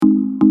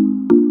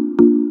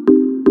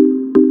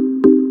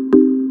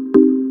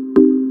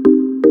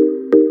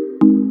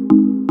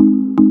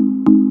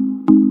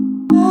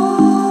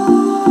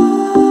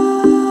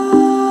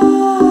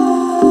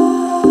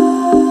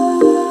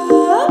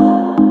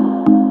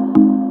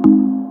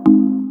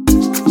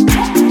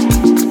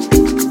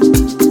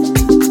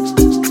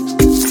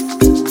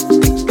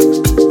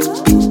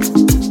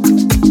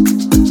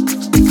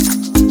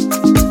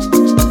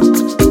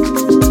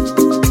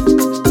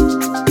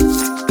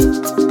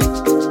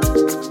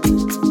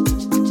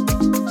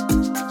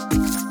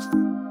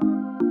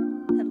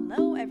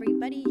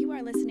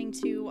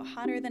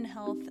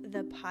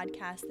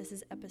podcast. This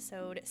is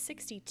episode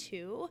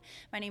 62.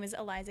 My name is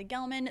Eliza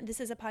Gelman. This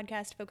is a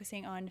podcast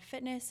focusing on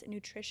fitness,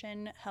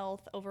 nutrition,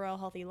 health, overall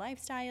healthy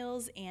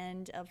lifestyles,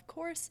 and of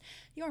course,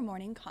 your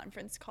morning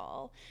conference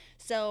call.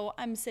 So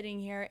I'm sitting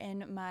here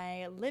in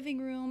my living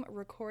room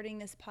recording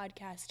this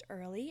podcast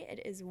early.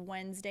 It is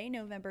Wednesday,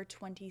 November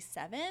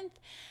 27th.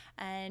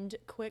 And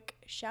quick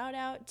shout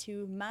out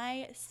to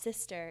my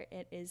sister.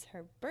 It is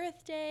her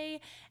birthday,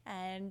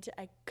 and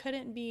I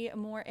couldn't be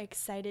more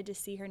excited to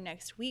see her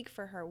next week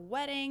for her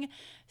wedding.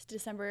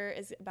 December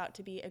is about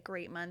to be a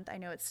great month. I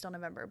know it's still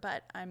November,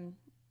 but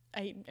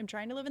I am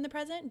trying to live in the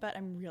present, but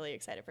I'm really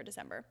excited for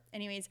December.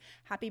 Anyways,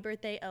 happy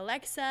birthday,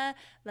 Alexa.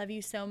 Love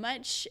you so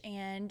much.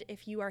 And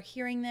if you are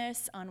hearing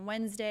this on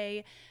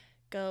Wednesday,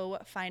 go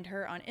find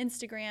her on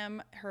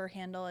Instagram. Her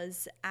handle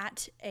is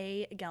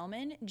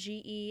 @agelman,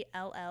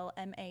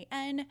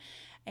 GELLMAN,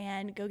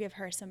 and go give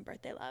her some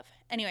birthday love.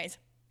 Anyways,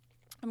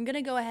 I'm going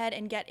to go ahead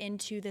and get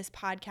into this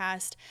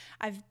podcast.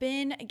 I've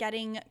been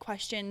getting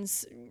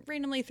questions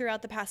randomly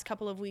throughout the past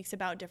couple of weeks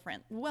about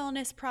different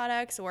wellness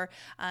products, or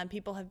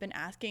people have been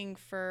asking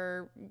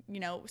for,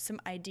 some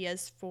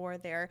ideas for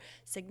their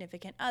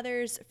significant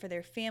others, for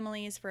their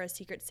families, for a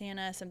Secret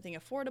Santa, something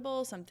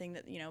affordable, something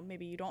that,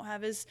 maybe you don't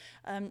have as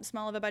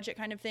small of a budget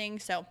kind of thing.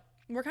 So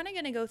we're kind of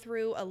going to go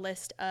through a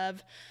list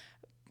of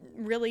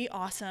really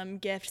awesome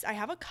gifts. I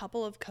have a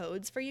couple of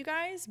codes for you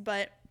guys,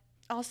 but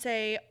I'll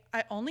say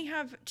I only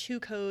have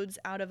 2 codes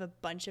out of a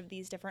bunch of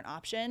these different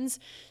options.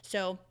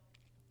 So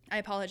I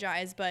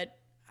apologize, but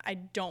I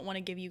don't want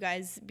to give you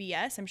guys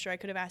BS. I'm sure I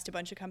could have asked a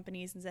bunch of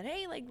companies and said,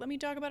 hey, let me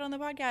talk about it on the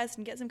podcast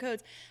and get some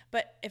codes.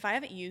 But if I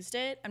haven't used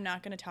it, I'm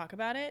not going to talk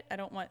about it. I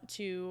don't want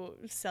to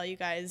sell you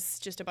guys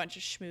just a bunch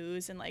of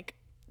schmooze and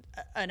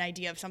an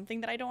idea of something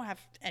that I don't have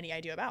any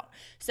idea about.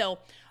 So,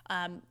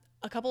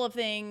 a couple of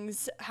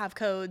things have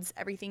codes.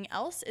 Everything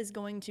else is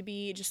going to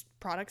be just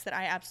products that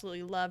I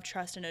absolutely love,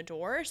 trust, and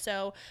adore.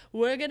 So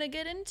we're going to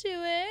get into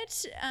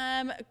it.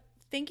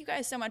 Thank you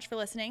guys so much for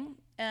listening.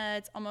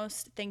 It's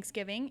almost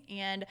Thanksgiving,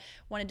 and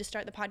wanted to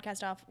start the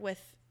podcast off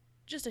with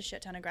just a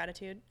shit ton of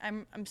gratitude.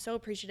 I'm so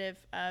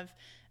appreciative of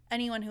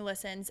anyone who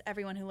listens,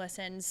 everyone who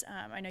listens.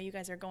 I know you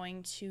guys are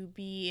going to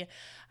be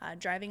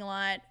driving a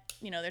lot.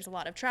 There's a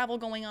lot of travel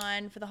going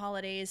on for the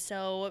holidays,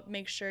 so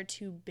make sure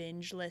to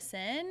binge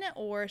listen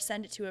or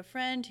send it to a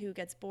friend who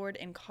gets bored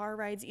in car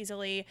rides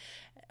easily.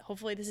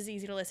 Hopefully this is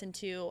easy to listen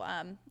to.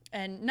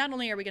 And not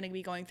only are we going to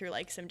be going through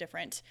some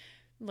different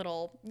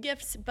little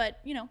gifts,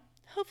 but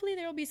hopefully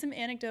there will be some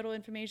anecdotal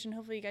information.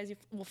 Hopefully you guys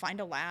will find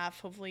a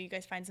laugh. Hopefully you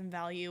guys find some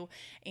value,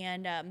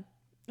 and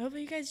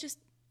hopefully you guys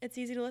it's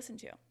easy to listen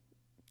to.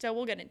 So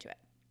we'll get into it.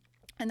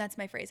 And that's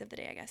my phrase of the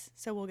day, I guess.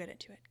 So we'll get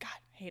into it. God,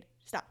 I hate it.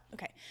 Stop.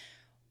 Okay.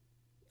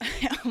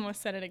 I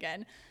almost said it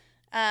again.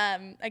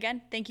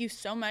 Again, thank you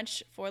so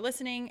much for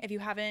listening. If you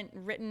haven't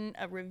written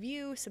a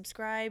review,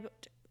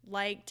 subscribed,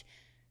 liked,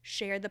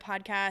 shared the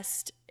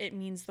podcast, it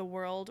means the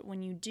world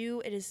when you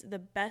do. It is the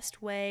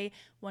best way,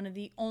 one of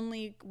the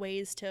only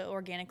ways to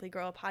organically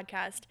grow a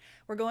podcast.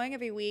 We're going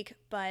every week,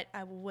 but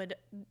I want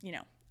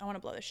to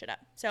blow this shit up.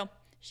 So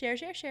share,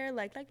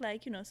 like,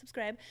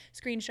 subscribe,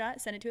 screenshot,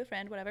 send it to a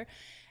friend, whatever.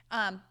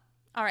 All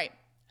right.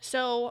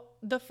 So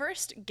the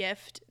first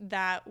gift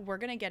that we're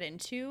going to get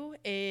into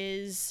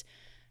it's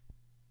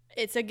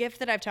a gift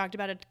that I've talked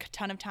about a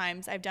ton of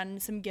times. I've done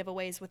some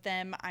giveaways with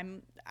them.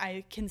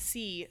 I can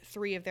see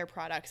 3 of their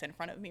products in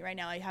front of me right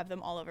now. I have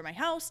them all over my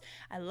house.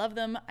 I love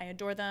them. I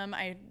adore them.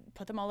 I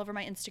put them all over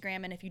my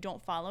Instagram. And if you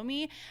don't follow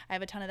me, I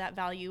have a ton of that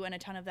value and a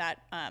ton of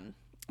that,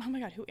 oh my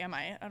God, who am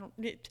I?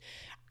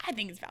 I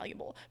think it's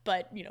valuable,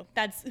 but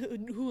that's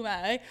who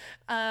am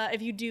I?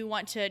 If you do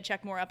want to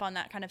check more up on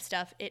that kind of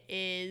stuff, it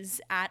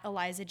is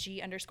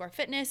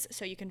 @ElizaG_fitness.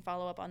 So you can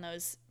follow up on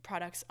those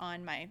products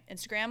on my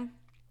Instagram.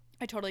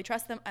 I totally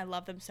trust them. I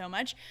love them so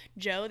much.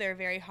 Joe, they're a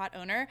very hot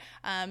owner.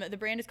 The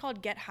brand is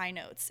called Get High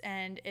Notes,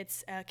 and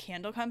it's a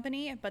candle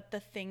company. But the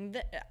thing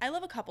that I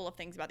love a couple of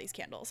things about these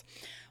candles.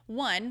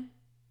 One,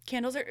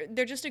 candles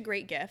they're just a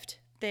great gift.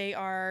 They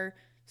are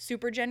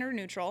super gender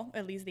neutral,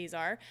 at least these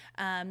are.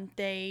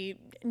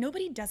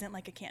 Nobody doesn't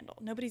like a candle.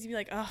 Nobody's gonna be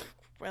like, oh,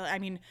 well,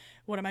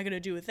 what am I gonna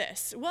do with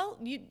this? Well,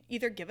 you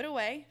either give it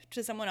away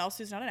to someone else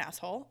who's not an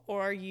asshole,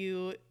 or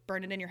you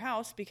burn it in your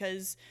house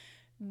because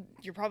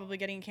you're probably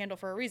getting a candle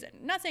for a reason.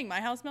 I'm not saying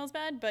my house smells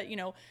bad, but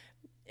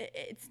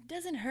it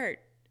doesn't hurt.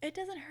 It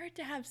doesn't hurt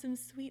to have some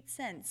sweet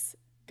scents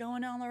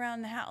going all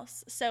around the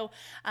house. So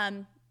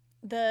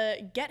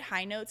the Get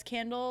High Notes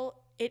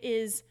candle, it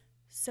is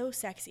so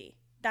sexy.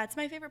 That's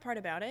my favorite part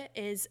about it,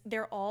 is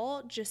they're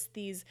all just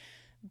these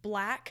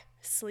black,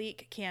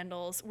 sleek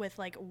candles with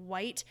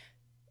white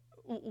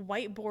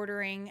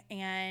bordering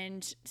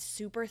and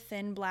super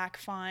thin black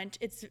font.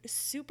 It's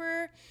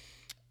super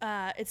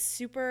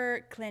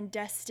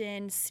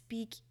clandestine,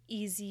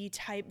 speakeasy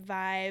type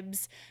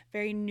vibes,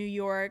 very New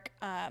York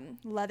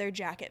leather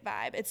jacket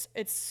vibe.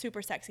 It's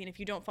super sexy. And if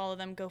you don't follow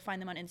them, go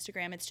find them on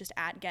Instagram. It's just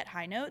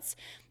 @GetHighNotes.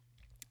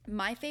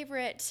 My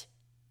favorite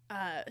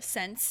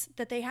scents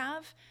that they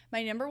have,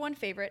 my number one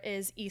favorite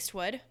is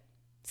Eastwood.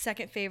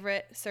 Second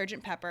favorite,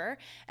 Sergeant Pepper.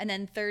 And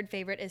then third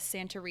favorite is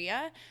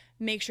Santeria.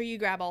 Make sure you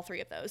grab all three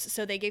of those.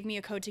 So they gave me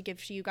a code to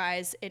give to you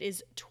guys. It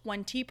is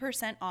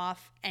 20%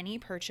 off any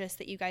purchase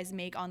that you guys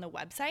make on the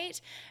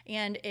website.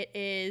 And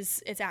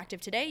it's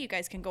active today. You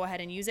guys can go ahead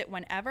and use it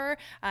whenever.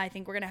 I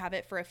think we're going to have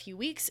it for a few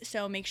weeks.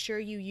 So make sure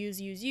you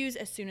use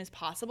as soon as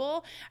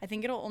possible. I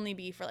think it'll only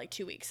be for like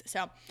 2 weeks.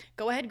 So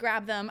go ahead,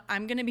 grab them.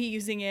 I'm going to be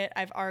using it.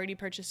 I've already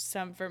purchased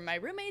some for my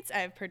roommates.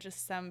 I've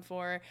purchased some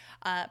for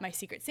my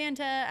Secret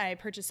Santa. I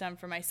purchased some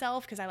for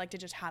myself because I like to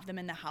just have them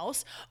in the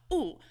house.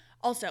 Ooh.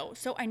 Also,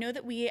 so I know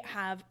that we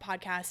have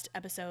podcast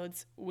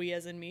episodes, we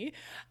as in me,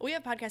 we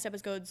have podcast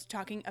episodes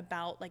talking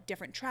about like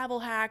different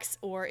travel hacks,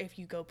 or if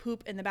you go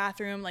poop in the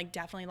bathroom, like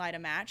definitely light a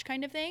match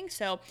kind of thing.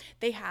 So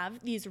they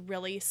have these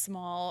really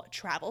small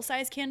travel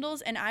size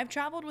candles, and I've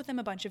traveled with them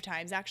a bunch of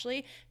times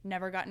actually,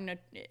 never gotten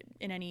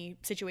in any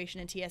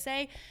situation in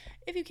TSA.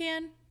 If you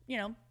can,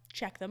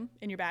 check them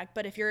in your bag.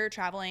 But if you're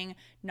traveling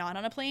not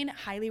on a plane,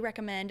 highly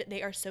recommend.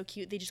 They are so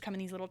cute. They just come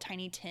in these little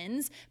tiny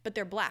tins, but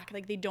they're black.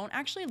 Like they don't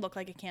actually look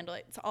like a candle.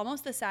 It's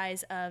almost the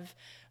size of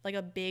like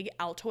a big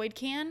Altoid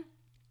can.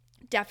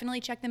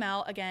 Definitely check them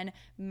out. Again,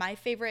 my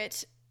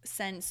favorite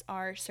scents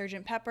are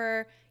Sergeant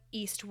Pepper,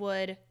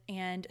 Eastwood,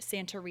 and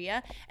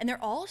Santeria. And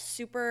they're all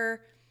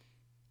super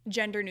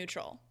gender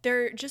neutral.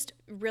 They're just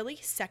really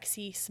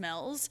sexy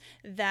smells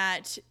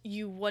that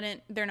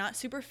they're not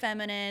super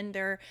feminine.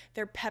 They're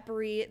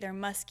peppery, they're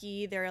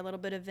musky, they're a little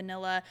bit of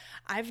vanilla.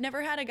 I've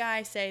never had a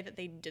guy say that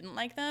they didn't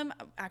like them.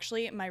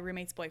 Actually, my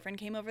roommate's boyfriend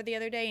came over the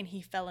other day and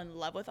he fell in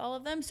love with all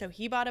of them. So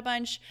he bought a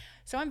bunch.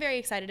 So I'm very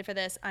excited for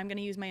this. I'm going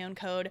to use my own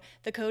code.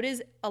 The code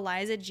is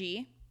Eliza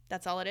G.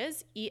 That's all it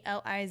is.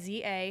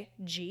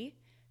 ELIZAG.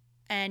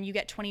 And you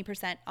get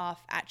 20%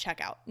 off at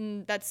checkout.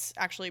 And that's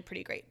actually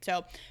pretty great.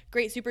 So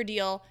great super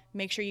deal.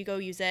 Make sure you go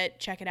use it.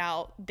 Check it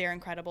out. They're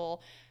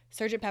incredible.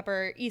 Sergeant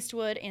Pepper,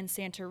 Eastwood, and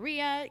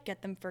Santeria.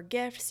 Get them for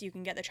gifts. You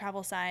can get the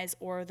travel size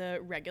or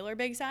the regular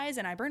big size.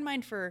 And I burn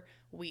mine for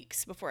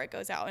weeks before it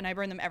goes out. And I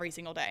burn them every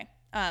single day.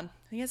 I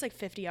think it's like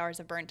 50 hours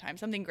of burn time.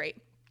 Something great.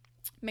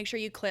 Make sure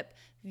you clip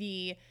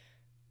the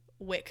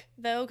wick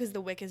though, because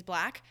the wick is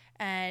black,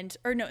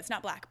 or no, it's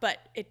not black,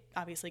 but it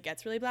obviously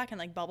gets really black and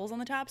like bubbles on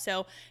the top.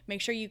 So make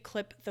sure you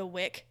clip the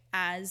wick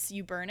as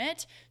you burn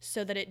it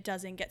so that it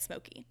doesn't get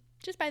smoky.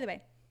 Just by the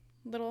way,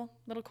 little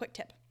quick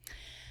tip.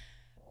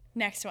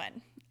 Next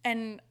one,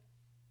 and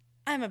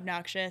I'm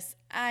obnoxious.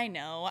 I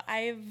know.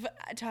 I've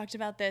talked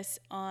about this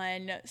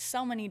on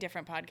so many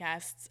different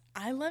podcasts.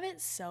 I love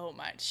it so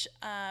much.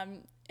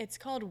 It's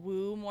called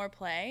Woo More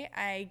Play.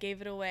 I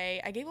gave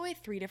away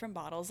 3 different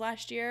bottles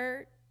last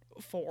year.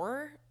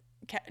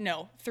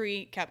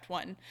 3, kept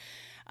one,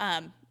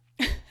 and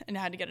I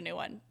had to get a new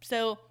one.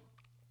 So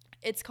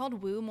it's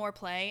called Woo More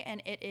Play,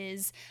 and it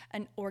is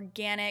an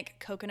organic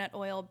coconut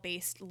oil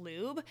based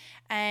lube.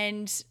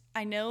 And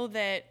I know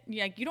that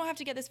you don't have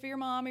to get this for your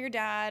mom or your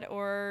dad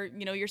or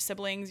your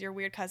siblings, your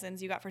weird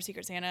cousins you got for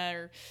Secret Santa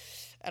or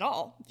at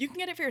all. You can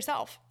get it for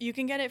yourself. You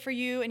can get it for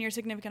you and your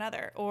significant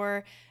other.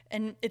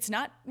 And it's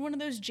not one of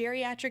those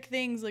geriatric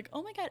things like,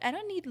 oh my God, I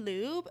don't need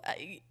lube.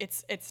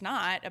 It's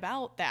not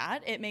about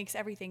that. It makes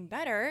everything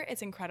better.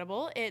 It's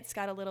incredible. It's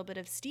got a little bit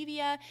of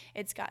stevia.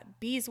 It's got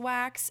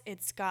beeswax.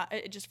 It's got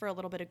just for a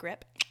little bit of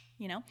grip,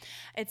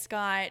 It's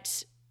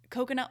got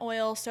coconut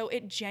oil. So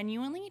it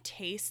genuinely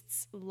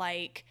tastes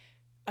like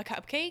a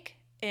cupcake.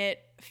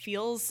 It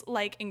feels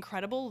like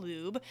incredible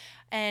lube.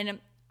 And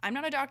I'm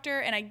not a doctor,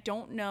 and I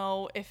don't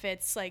know if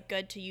it's like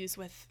good to use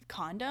with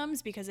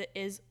condoms because it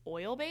is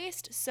oil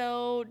based.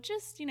 So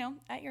just,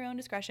 at your own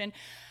discretion.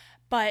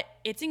 But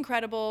it's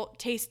incredible,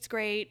 tastes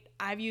great.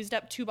 I've used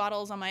up 2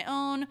 bottles on my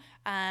own.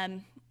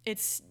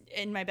 It's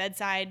in my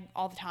bedside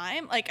all the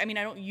time. I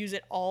don't use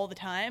it all the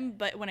time,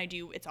 but when I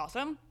do, it's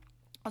awesome.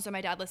 Also,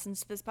 my dad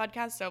listens to this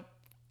podcast, so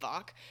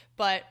fuck.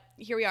 But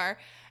here we are.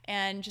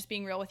 And just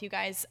being real with you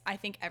guys, I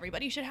think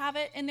everybody should have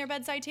it in their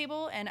bedside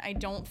table. And I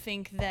don't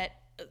think that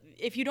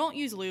if you don't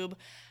use lube,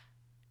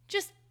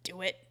 just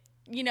do it.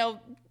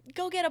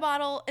 Go get a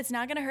bottle. It's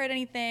not going to hurt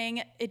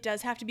anything. It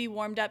does have to be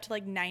warmed up to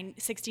like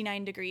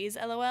 69 degrees,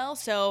 LOL.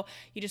 So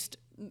you just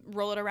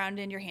roll it around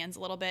in your hands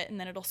a little bit and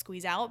then it'll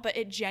squeeze out. But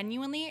it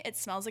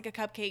smells like a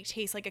cupcake,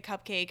 tastes like a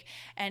cupcake,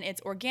 and it's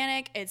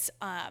organic. It's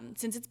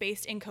since it's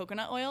based in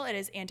coconut oil, it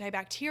is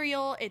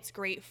antibacterial. It's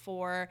great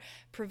for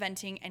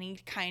preventing any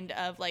kind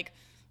of like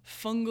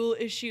fungal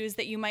issues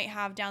that you might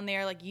have down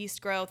there, like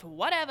yeast growth,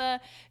 whatever.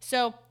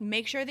 So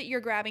make sure that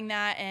you're grabbing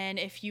that. And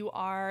if you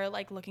are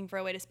like looking for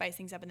a way to spice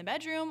things up in the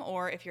bedroom,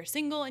 or if you're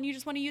single and you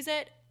just want to use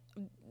it,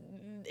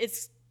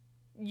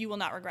 you will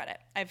not regret it.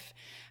 I've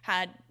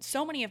had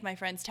so many of my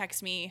friends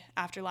text me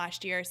after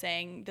last year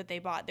saying that they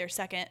bought their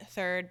 2nd,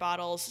 3rd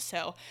bottles.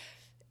 So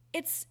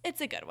it's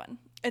a good one.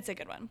 It's a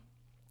good one.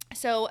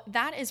 So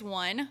that is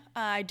one.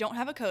 I don't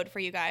have a code for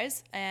you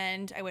guys,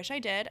 and I wish I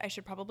did. I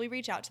should probably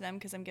reach out to them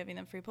because I'm giving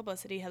them free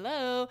publicity.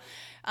 Hello.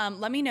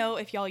 Let me know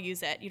if y'all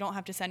use it. You don't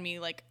have to send me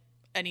like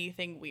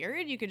anything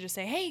weird. You could just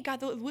say, hey,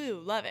 got the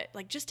woo, love it.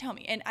 Like, just tell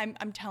me. And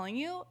I'm telling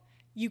you,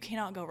 You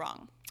cannot go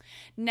wrong.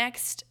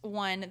 Next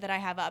one that I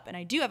have up, and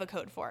I do have a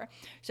code for.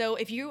 So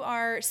if you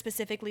are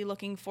specifically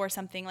looking for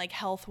something like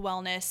health,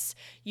 wellness,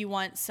 you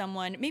want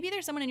someone, maybe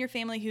there's someone in your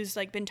family who's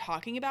like been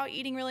talking about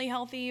eating really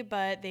healthy,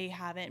 but they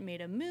haven't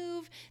made a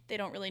move. They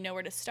don't really know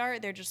where to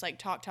start. They're just like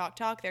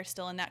talk. They're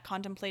still in that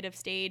contemplative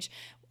stage.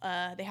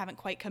 They haven't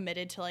quite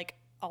committed to like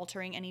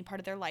altering any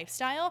part of their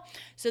lifestyle.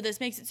 So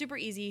this makes it super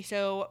easy.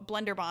 So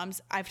Blender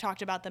Bombs, I've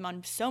talked about them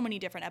on so many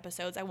different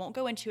episodes. I won't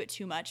go into it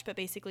too much, but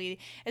basically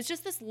it's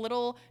just this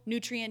little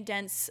nutrient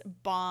dense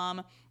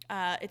bomb.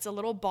 It's a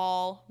little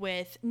ball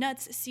with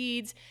nuts,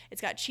 seeds.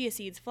 It's got chia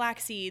seeds,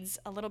 flax seeds,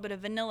 a little bit of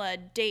vanilla,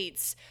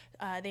 dates.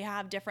 They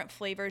have different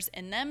flavors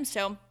in them.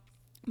 So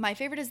my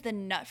favorite is the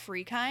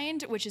nut-free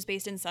kind, which is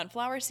based in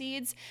sunflower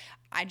seeds.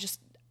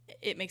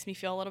 It makes me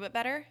feel a little bit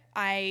better.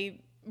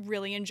 I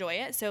really enjoy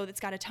it. So it's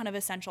got a ton of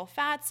essential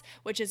fats,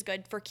 which is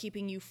good for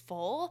keeping you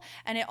full.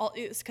 And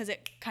it's because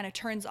it kind of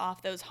turns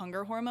off those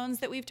hunger hormones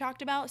that we've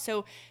talked about.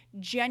 So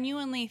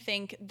genuinely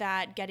think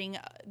that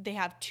they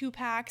have 2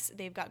 packs,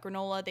 they've got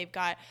granola, they've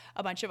got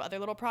a bunch of other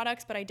little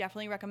products, but I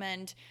definitely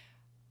recommend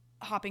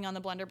hopping on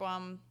the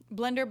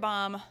Blender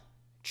Bomb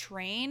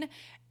train.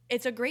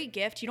 It's a great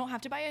gift. You don't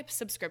have to buy a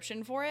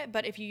subscription for it,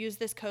 but if you use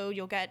this code,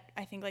 you'll get,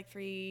 I think, like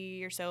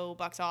 $3 or so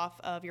off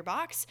of your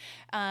box.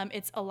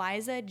 It's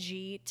Eliza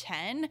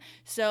G10.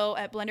 So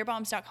at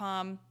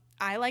blenderbombs.com,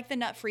 I like the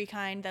nut-free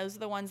kind. Those are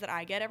the ones that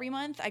I get every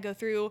month. I go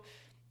through,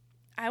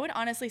 I would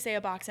honestly say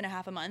 1.5 boxes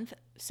a month.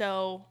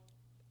 So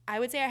I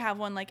would say I have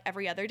one like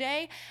every other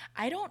day.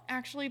 I don't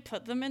actually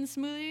put them in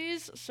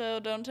smoothies, so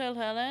don't tell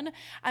Helen.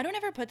 I don't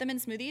ever put them in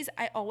smoothies.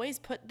 I always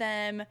put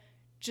them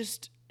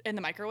just in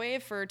the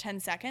microwave for 10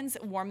 seconds,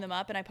 warm them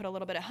up, and I put a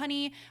little bit of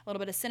honey, a little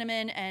bit of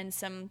cinnamon, and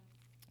some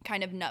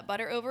kind of nut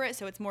butter over it.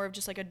 So it's more of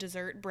just like a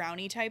dessert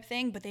brownie type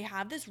thing, but they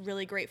have this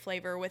really great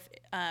flavor with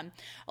a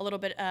little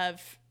bit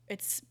of,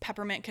 it's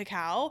peppermint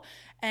cacao.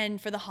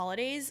 And for the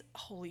holidays,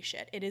 holy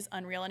shit, it is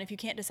unreal. And if you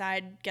can't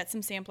decide, get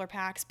some sampler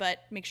packs, but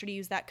make sure to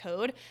use that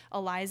code,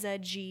 Eliza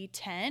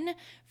G10,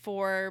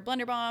 for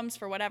Blender Bombs,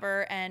 for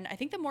whatever. And I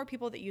think the more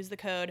people that use the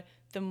code,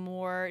 the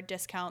more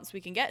discounts we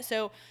can get.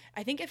 So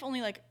I think if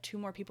only like 2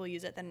 more people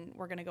use it, then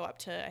we're going to go up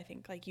to, I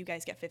think like you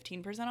guys get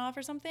 15% off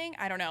or something.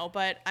 I don't know,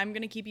 but I'm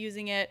going to keep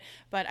using it,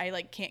 but I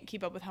like can't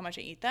keep up with how much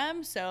I eat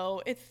them.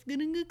 So it's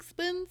getting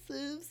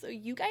expensive. So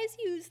you guys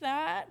use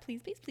that.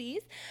 Please, please,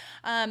 please.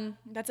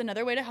 That's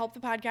another way to help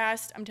the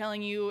podcast. I'm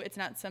telling you, it's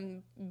not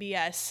some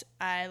BS.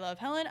 I love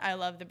Helen. I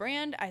love the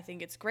brand. I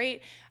think it's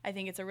great. I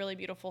think it's a really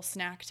beautiful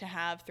snack to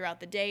have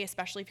throughout the day,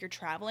 especially if you're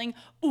traveling.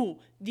 Ooh,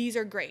 these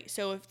are great.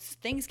 So if it's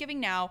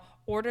Thanksgiving now,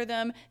 order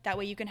them. That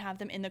way you can have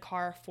them in the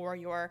car for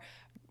your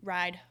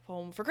ride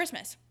home for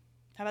Christmas.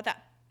 How about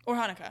that? Or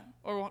Hanukkah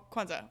or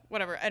Kwanzaa,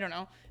 whatever. I don't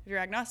know. If you're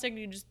agnostic,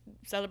 you're just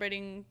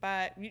celebrating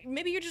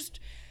maybe you're just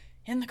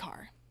in the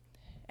car.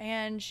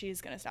 And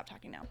she's going to stop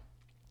talking now.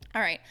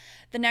 All right.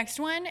 The next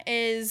one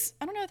is,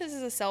 I don't know if this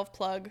is a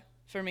self-plug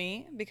for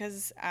me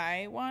because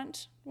I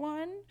want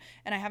one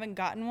and I haven't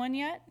gotten one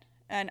yet.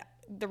 And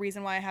the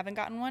reason why I haven't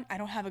gotten one, I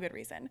don't have a good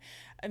reason.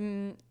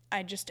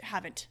 I just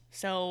haven't.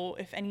 So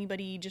if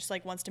anybody just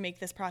like wants to make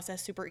this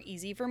process super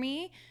easy for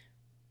me,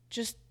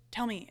 just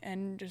tell me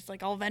and just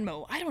like I'll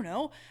Venmo. I don't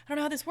know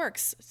how this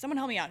works. Someone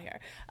help me out here.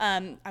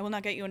 I will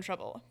not get you in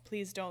trouble.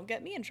 Please don't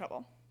get me in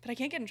trouble. But I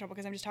can't get in trouble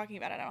because I'm just talking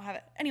about it. I don't have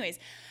it. Anyways,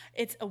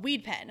 it's a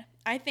weed pen.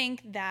 I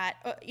think that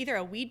either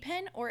a weed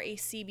pen or a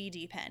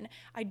CBD pen.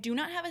 I do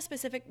not have a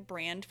specific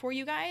brand for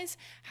you guys.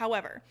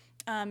 However,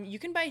 you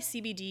can buy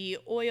CBD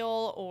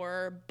oil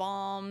or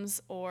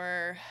balms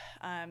or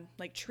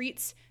like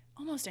treats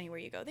almost anywhere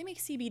you go. They make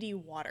CBD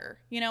water,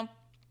 you know?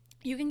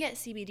 You can get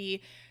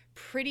CBD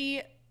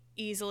pretty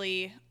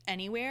easily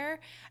anywhere.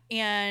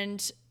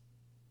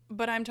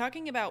 But I'm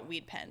talking about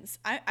weed pens.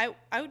 I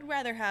would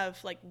rather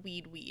have like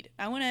weed.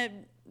 I want to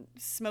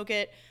smoke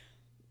it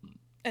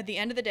at the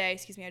end of the day.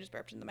 Excuse me, I just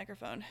burped in the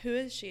microphone. Who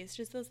is she? It's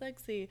just so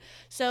sexy.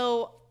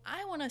 So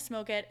I want to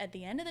smoke it at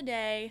the end of the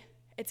day.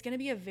 It's going to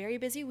be a very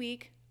busy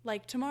week,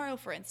 like tomorrow,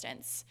 for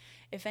instance.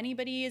 If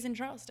anybody is in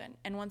Charleston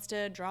and wants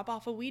to drop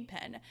off a weed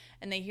pen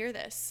and they hear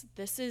this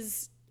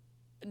is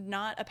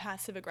not a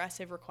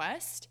passive-aggressive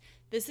request.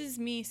 This is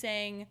me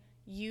saying,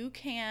 you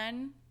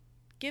can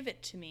give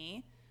it to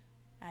me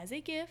as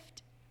a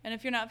gift. And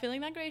if you're not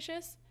feeling that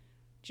gracious,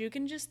 you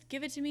can just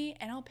give it to me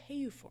and I'll pay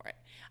you for it.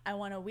 I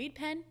want a weed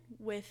pen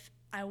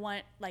I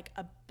want like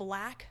a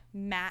black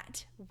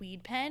matte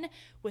weed pen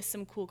with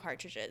some cool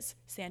cartridges.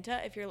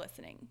 Santa, if you're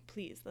listening,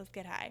 please, let's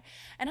get high.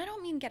 And I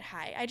don't mean get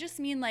high. I just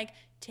mean like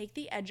take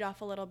the edge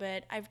off a little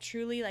bit. I've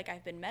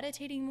been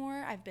meditating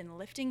more. I've been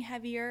lifting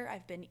heavier.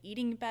 I've been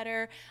eating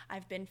better.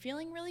 I've been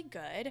feeling really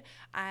good.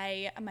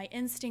 My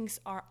instincts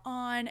are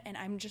on and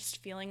I'm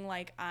just feeling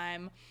like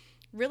I'm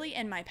really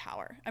in my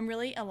power. I'm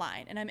really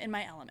aligned and I'm in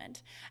my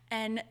element.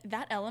 And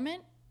that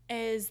element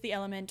is the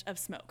element of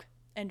smoke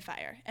and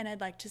fire. And I'd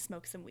like to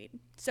smoke some weed.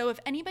 So if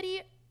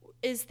anybody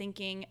is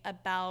thinking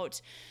about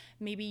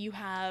maybe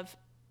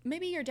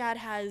your dad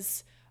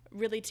has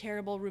really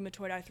terrible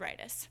rheumatoid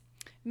arthritis.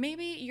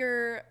 maybe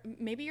your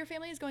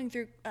family is going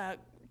through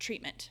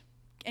treatment,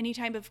 any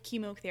type of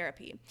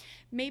chemotherapy.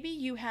 Maybe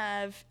you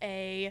have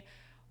a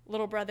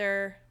little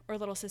brother or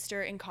little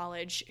sister in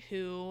college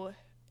who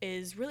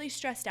is really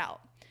stressed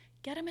out.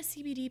 Get them a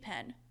CBD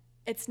pen.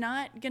 It's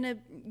not gonna,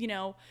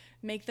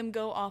 make them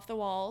go off the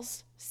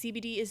walls.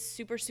 CBD is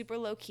super, super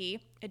low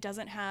key. It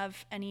doesn't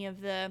have any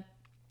of the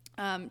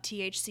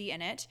THC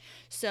in it.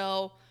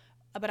 So,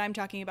 but I'm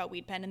talking about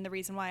weed pen, and the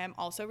reason why I'm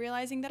also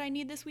realizing that I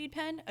need this weed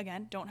pen,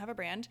 again, don't have a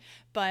brand,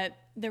 but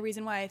the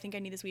reason why I think I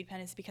need this weed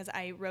pen is because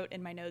I wrote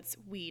in my notes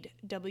weed,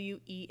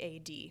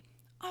 W-E-A-D.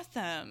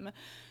 Awesome.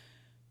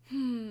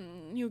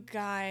 You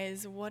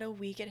guys, what a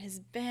week it has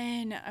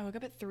been. I woke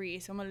up at 3,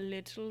 so I'm a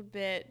little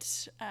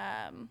bit,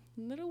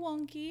 little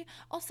wonky.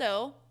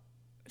 Also,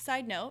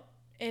 side note,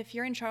 if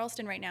you're in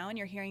Charleston right now and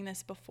you're hearing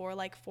this before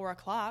like 4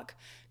 o'clock,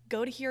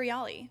 go to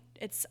Hiriali.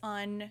 It's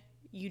on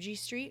UG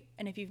Street,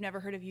 and if you've never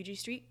heard of UG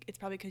Street, it's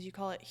probably because you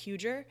call it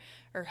Huger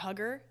or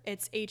Hugger.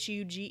 It's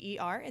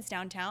Huger. It's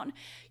downtown.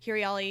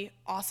 Hiriali,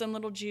 awesome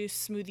little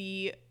juice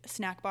smoothie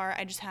snack bar.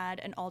 I just had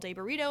an all-day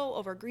burrito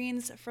over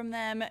greens from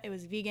them. It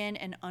was vegan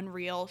and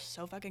unreal,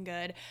 so fucking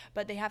good.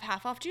 But they have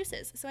half-off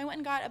juices, so I went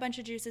and got a bunch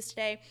of juices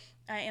today.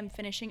 I am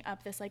finishing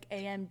up this like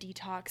AM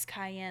detox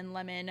cayenne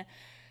lemon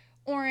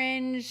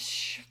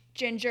orange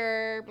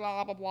ginger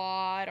blah blah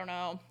blah, I don't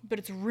know, but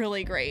it's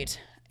really great.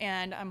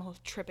 And I'm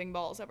tripping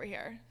balls over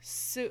here.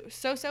 So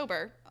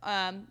sober.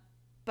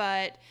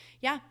 But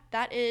yeah,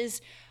 that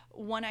is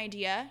one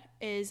idea,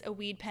 is a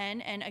weed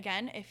pen. And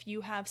again, if you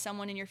have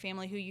someone in your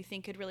family who you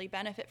think could really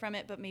benefit from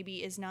it, but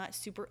maybe is not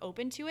super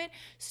open to it,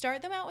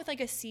 start them out with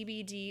like a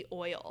CBD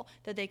oil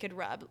that they could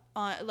rub.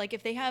 Like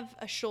if they have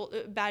a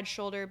bad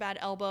shoulder, bad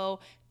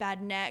elbow,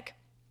 bad neck,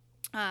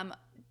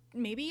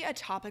 maybe a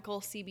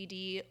topical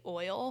CBD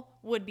oil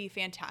would be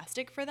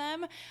fantastic for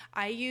them.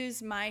 I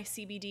use my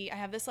CBD. I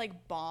have this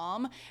like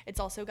balm. It's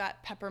also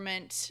got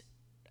peppermint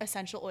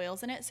essential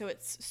oils in it, so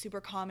it's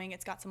super calming.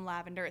 It's got some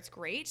lavender. It's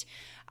great.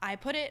 I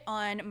put it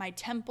on my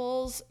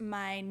temples,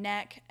 my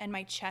neck, and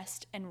my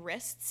chest and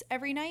wrists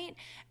every night,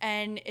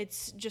 and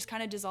it's just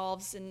kind of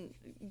dissolves and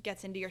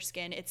gets into your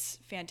skin. It's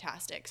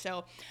fantastic.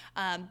 So,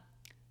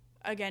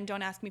 again,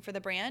 don't ask me for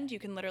the brand. You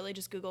can literally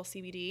just Google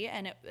CBD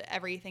and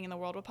everything in the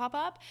world will pop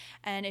up.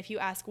 And if you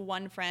ask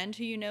one friend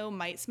who you know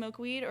might smoke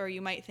weed, or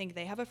you might think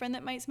they have a friend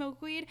that might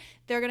smoke weed,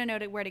 they're going to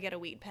know where to get a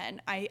weed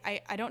pen. I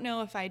don't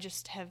know if I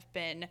just have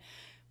been...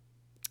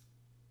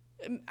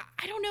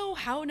 I don't know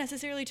how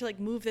necessarily to like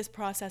move this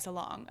process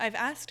along. I've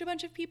asked a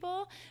bunch of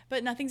people,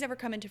 but nothing's ever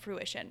come into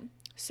fruition.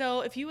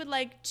 So if you would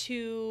like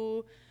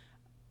to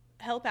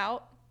help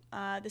out,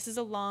 this is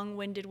a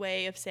long-winded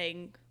way of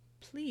saying,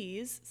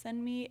 please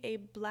send me a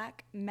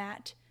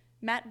matte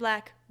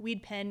black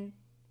weed pen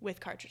with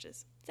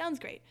cartridges. Sounds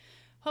great.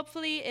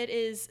 Hopefully it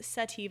is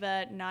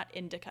sativa, not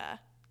indica.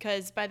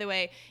 Because, by the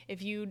way,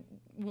 if you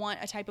want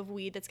a type of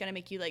weed that's going to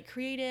make you like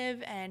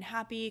creative and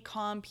happy,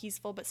 calm,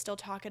 peaceful, but still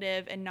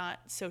talkative and not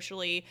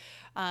socially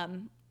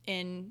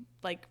in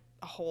like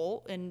a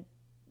hole and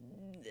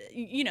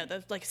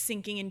the like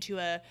sinking into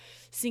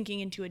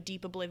a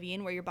deep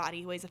oblivion where your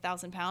body weighs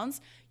 1,000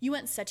 pounds, you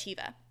want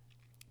sativa.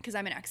 Because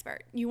I'm an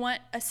expert. You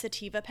want a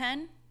sativa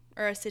pen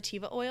or a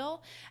sativa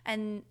oil,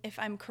 and if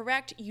I'm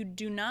correct, you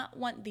do not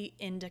want the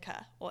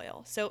indica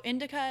oil. So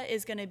indica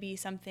is going to be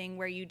something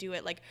where you do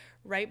it like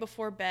right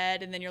before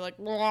bed, and then you're like,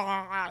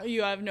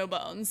 you have no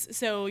bones.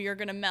 So you're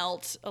going to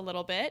melt a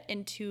little bit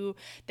into,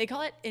 they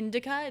call it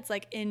indica. It's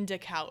like into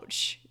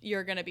couch.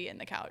 You're going to be in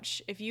the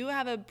couch. If you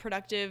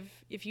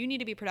need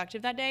to be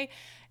productive that day,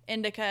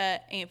 indica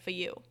ain't for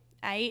you.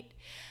 All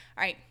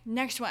right,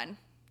 next one.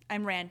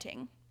 I'm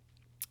ranting.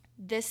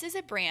 This is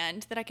a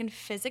brand that I can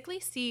physically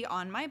see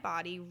on my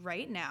body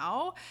right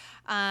now.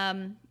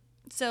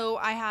 So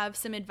I have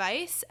some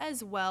advice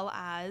as well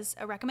as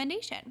a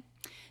recommendation.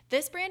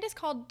 This brand is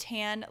called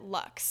Tan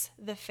Luxe,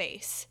 the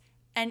face,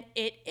 and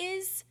it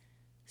is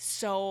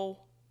so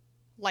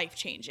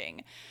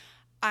life-changing.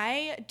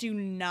 I do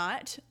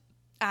not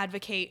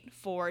advocate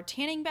for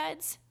tanning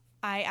beds.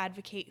 I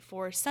advocate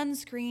for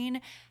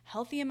sunscreen,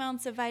 healthy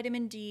amounts of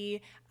vitamin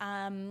D.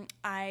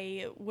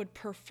 I would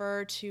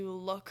prefer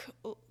to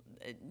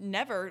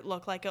never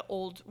look like an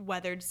old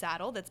weathered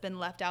saddle that's been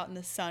left out in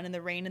the sun and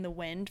the rain and the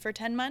wind for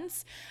 10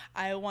 months.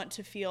 I want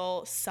to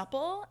feel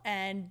supple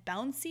and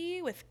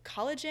bouncy with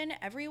collagen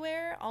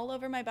everywhere, all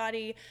over my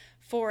body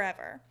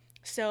forever.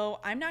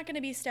 So I'm not going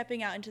to be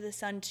stepping out into the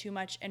sun too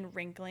much and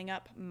wrinkling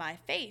up my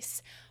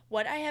face.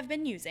 What I have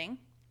been using,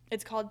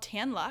 it's called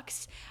Tan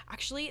Luxe.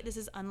 Actually, this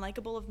is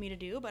unlikable of me to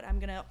do, but I'm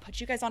going to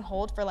put you guys on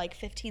hold for like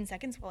 15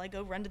 seconds while I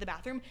go run to the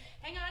bathroom.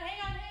 Hang on. I'm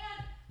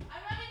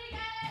running to get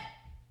it.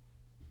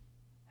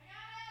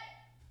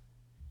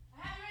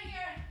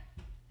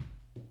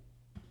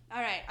 All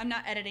right, I'm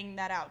not editing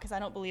that out because I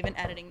don't believe in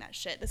editing that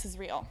shit. This is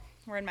real.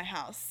 We're in my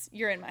house.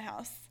 You're in my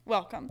house.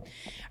 Welcome.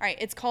 All right,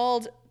 it's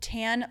called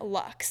Tan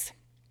Luxe,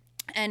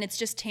 and it's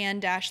just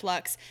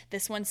Tan-Luxe.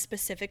 This one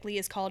specifically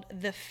is called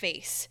The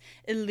Face,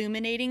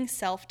 Illuminating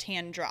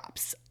Self-Tan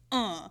Drops.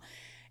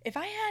 if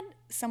I had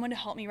someone to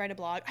help me write a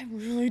blog, I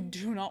really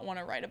do not want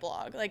to write a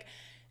blog. Like,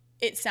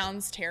 it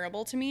sounds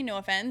terrible to me, no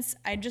offense.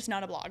 I'm just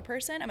not a blog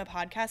person. I'm a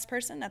podcast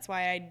person. That's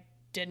why I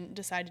didn't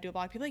decide to do a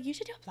blog. People are like, you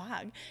should do a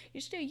blog.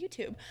 You should do a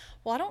YouTube.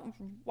 Well, I don't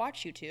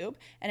watch YouTube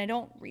and I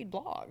don't read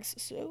blogs.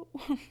 So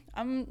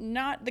I'm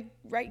not the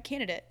right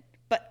candidate.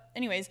 But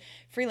anyways,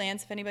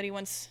 freelance if anybody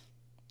wants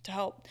to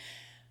help.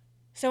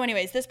 So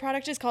anyways, this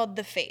product is called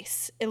The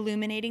Face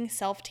Illuminating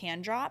Self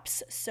Tan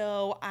Drops.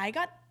 So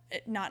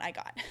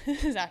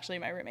this is actually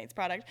my roommate's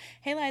product.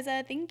 Hey,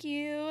 Liza, thank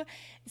you.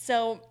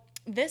 So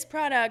this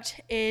product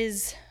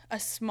is a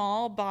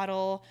small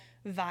bottle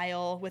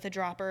vial with a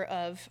dropper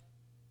of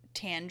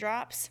tan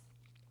drops.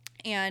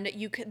 And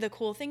the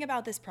cool thing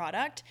about this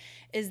product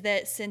is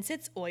that since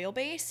it's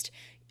oil-based,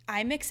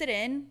 I mix it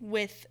in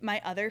with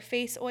my other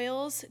face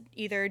oils,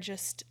 either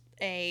just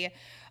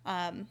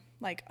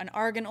like an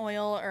argan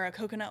oil or a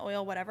coconut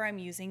oil, whatever I'm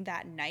using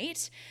that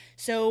night.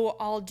 So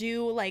I'll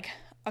do like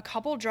a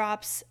couple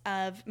drops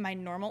of my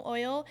normal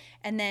oil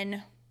and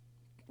then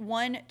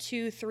 1,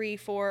 2, 3,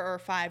 4, or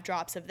 5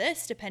 drops of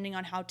this, depending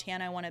on how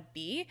tan I want to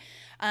be.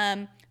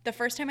 The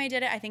first time I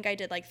did it, I think I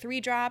did like 3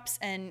 drops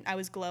and I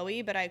was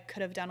glowy, but I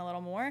could have done a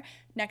little more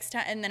next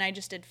time. And then I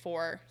just did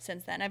 4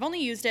 since then. I've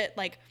only used it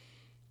like,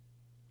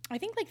 I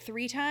think like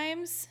 3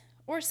 times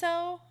or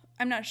so.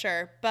 I'm not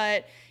sure,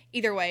 but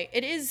either way,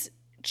 it is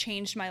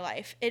changed my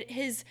life.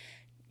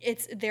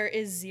 There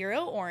is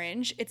zero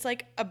orange. It's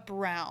like a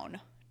brown,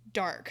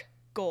 dark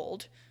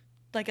gold,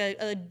 like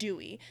a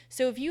dewy.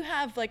 So if you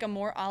have like a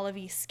more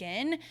olivey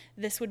skin,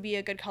 this would be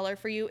a good color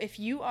for you. If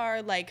you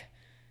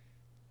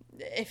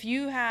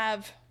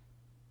have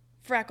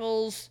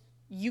freckles,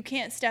 you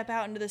can't step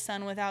out into the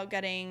sun without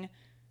getting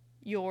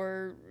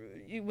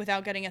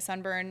a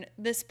sunburn.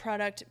 This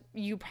product,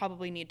 you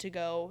probably need to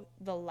go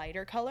the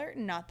lighter color,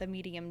 not the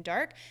medium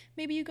dark.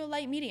 Maybe you go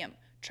light medium.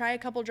 Try a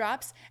couple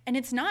drops, and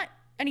it's not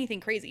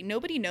anything crazy.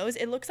 Nobody knows.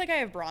 It looks like I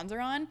have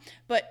bronzer on,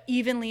 but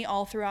evenly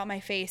all throughout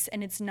my face,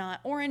 and it's not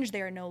orange.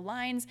 There are no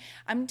lines.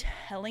 I'm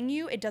telling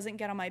you, it doesn't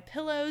get on my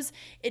pillows.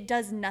 It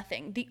does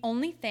nothing. The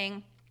only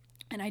thing,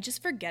 and I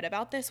just forget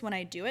about this when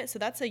I do it, so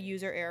that's a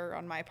user error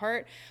on my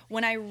part.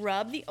 When I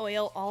rub the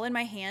oil all in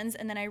my hands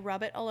and then I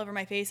rub it all over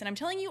my face, and I'm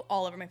telling you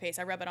all over my face.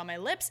 I rub it on my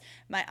lips,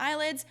 my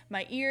eyelids,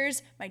 my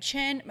ears, my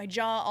chin, my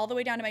jaw, all the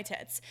way down to my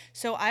tits.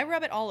 So I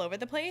rub it all over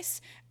the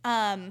place.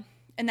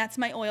 And that's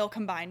my oil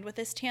combined with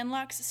this Tan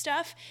Luxe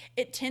stuff.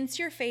 It tints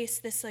your face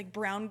this like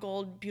brown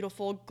gold,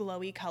 beautiful,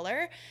 glowy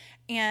color.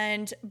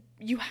 And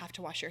you have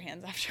to wash your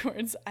hands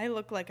afterwards. I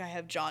look like I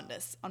have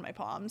jaundice on my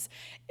palms.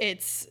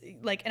 It's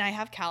like, and I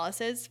have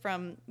calluses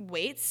from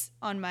weights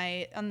on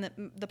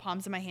the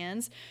palms of my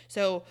hands.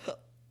 So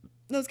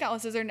those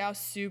calluses are now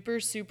super,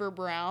 super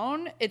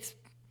brown. It's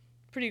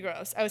pretty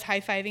gross. I was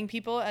high-fiving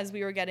people as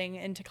we were getting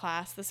into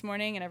class this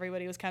morning and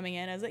everybody was coming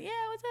in. I was like, yeah,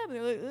 what's up? And they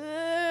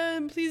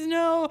were like, please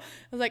no. I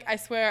was like, I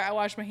swear I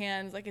wash my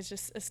hands like it's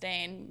just a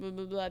stain, blah,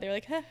 blah, blah. They were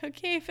like,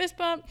 okay, fist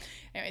bump.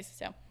 Anyways,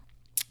 so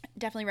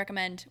definitely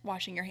recommend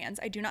washing your hands.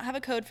 I do not have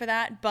a code for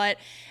that, but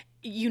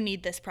you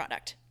need this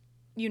product.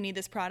 You need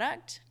this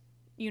product.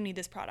 You need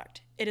this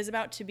product. It is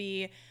about to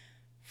be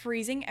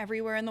freezing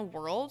everywhere in the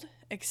world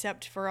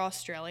except for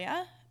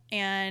Australia.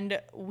 And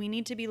we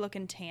need to be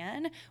looking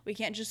tan. We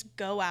can't just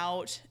go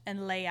out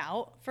and lay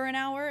out for an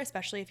hour,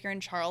 especially if you're in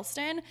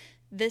Charleston.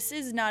 This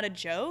is not a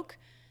joke.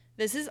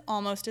 This is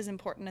almost as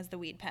important as the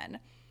weed pen.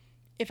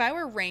 If I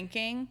were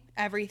ranking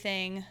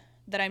everything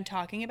that I'm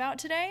talking about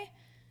today,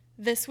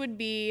 this would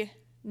be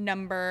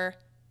number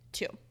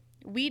 2.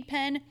 Weed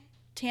pen,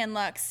 Tan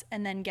Luxe,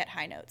 and then Get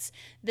High Notes.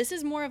 This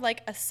is more of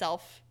like a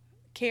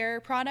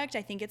self-care product.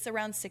 I think it's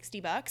around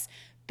 $60.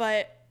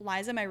 But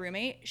Liza, my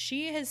roommate,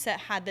 she has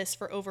had this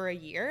for over a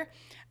year,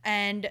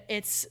 and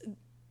it's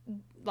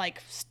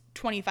like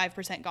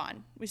 25%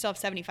 gone. We still have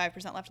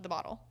 75% left of the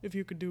bottle, if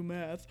you could do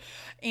math.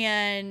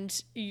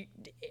 And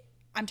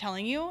I'm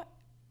telling you,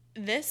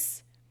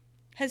 this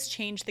has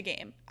changed the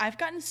game. I've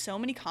gotten so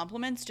many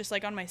compliments just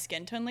like on my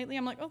skin tone lately.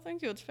 I'm like, oh,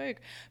 thank you, it's fake.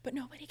 But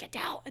nobody can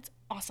tell. It's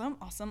awesome,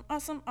 awesome,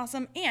 awesome,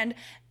 awesome. And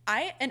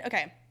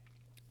okay,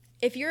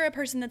 if you're a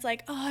person that's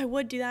like, oh, I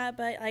would do that,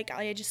 but like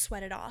I just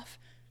sweat it off.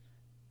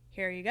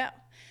 Here you go.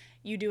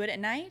 You do it at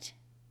night.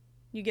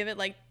 You give it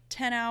like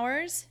 10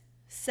 hours,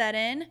 set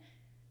in.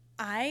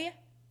 I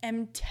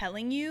am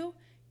telling you,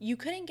 you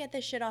couldn't get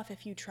this shit off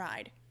if you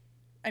tried.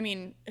 I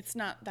mean, it's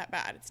not that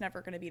bad. It's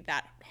never going to be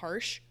that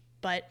harsh.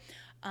 But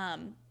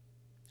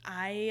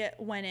I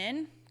went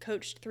in,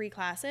 coached 3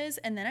 classes,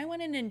 and then I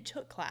went in and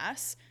took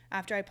class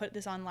after I put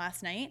this on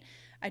last night.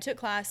 I took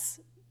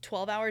class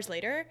 12 hours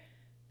later,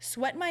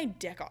 sweat my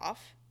dick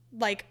off,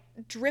 like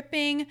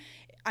dripping.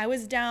 I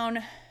was down,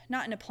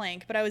 not in a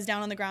plank, but I was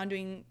down on the ground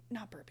doing,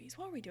 not burpees.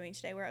 What were we doing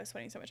today where I was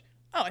sweating so much?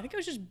 Oh, I think I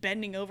was just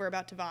bending over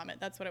about to vomit.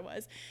 That's what it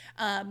was.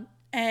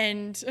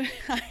 And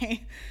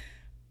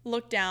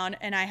looked down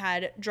and I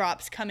had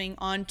drops coming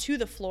onto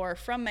the floor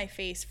from my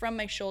face, from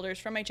my shoulders,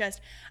 from my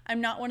chest. I'm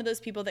not one of those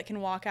people that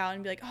can walk out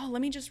and be like, oh,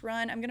 let me just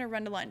run. I'm going to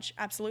run to lunch.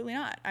 Absolutely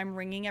not. I'm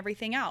wringing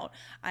everything out.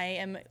 I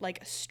am like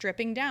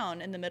stripping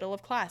down in the middle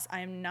of class.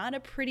 I am not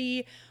a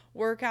pretty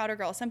workouter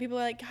girl. Some people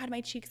are like, God,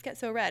 my cheeks get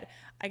so red.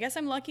 I guess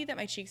I'm lucky that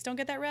my cheeks don't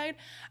get that red.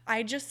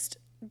 I just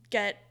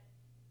get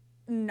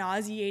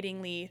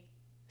nauseatingly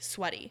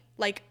sweaty.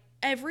 Like,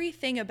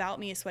 everything about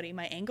me is sweaty.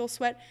 My ankles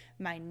sweat,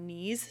 my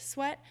knees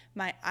sweat,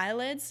 my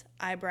eyelids,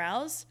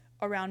 eyebrows,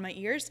 around my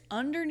ears,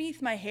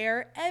 underneath my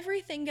hair,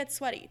 everything gets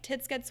sweaty.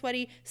 Tits get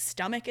sweaty,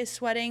 stomach is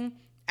sweating,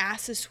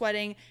 ass is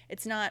sweating.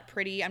 It's not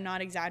pretty. I'm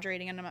not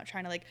exaggerating, and I'm not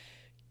trying to like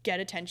get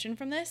attention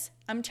from this.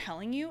 I'm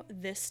telling you,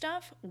 this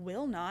stuff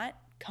will not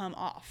come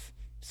off.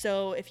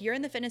 So if you're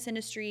in the fitness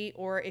industry,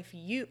 or if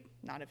you're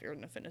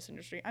in the fitness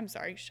industry, I'm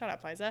sorry, shut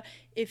up, Liza.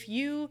 If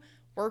you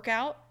work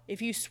out,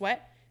 if you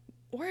sweat,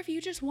 or if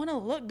you just want to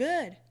look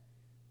good.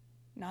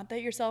 Not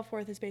that your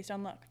self-worth is based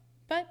on look,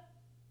 but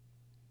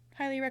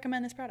highly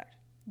recommend this product.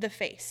 The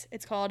Face.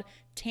 It's called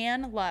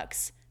Tan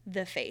Luxe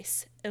The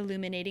Face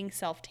Illuminating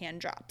Self-Tan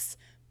Drops.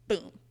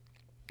 Boom.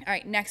 All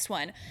right, next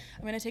one.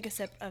 I'm going to take a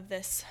sip of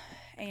this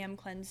AM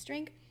Cleanse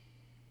drink.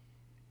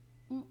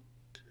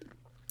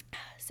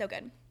 So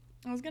good.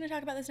 I was going to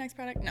talk about this next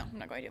product. No, I'm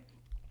not going to.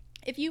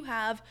 If you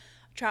have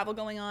travel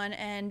going on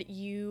and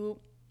you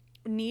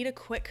need a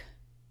quick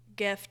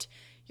gift,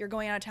 you're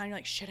going out of town, you're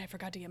like, shit, I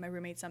forgot to get my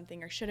roommate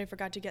something, or shit, I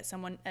forgot to get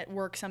someone at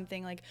work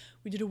something, like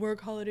we did a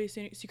work holiday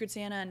Secret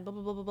Santa and blah,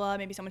 blah, blah, blah, blah.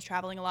 Maybe someone's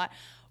traveling a lot.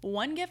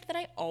 One gift that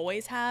I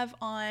always have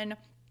on,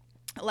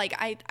 like,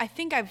 I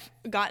think I've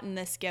gotten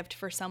this gift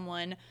for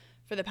someone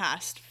for the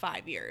past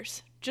 5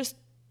 years, just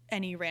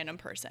any random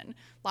person.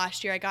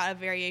 Last year, I got a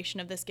variation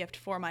of this gift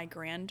for my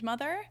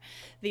grandmother.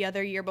 The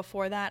other year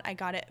before that, I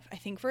got it, I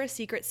think, for a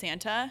Secret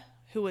Santa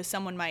who was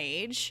someone my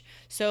age.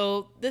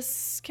 So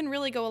this can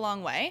really go a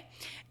long way.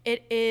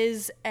 It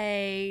is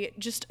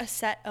just a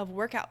set of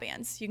workout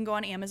bands. You can go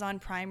on Amazon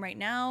Prime right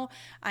now.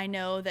 I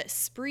know that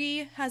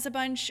Spree has a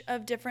bunch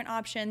of different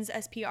options,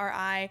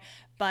 SPRI,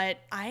 but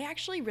I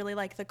actually really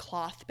like the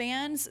cloth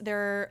bands.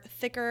 They're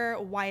thicker,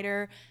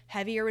 wider,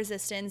 heavier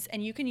resistance,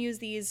 and you can use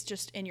these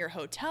just in your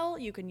hotel.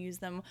 You can use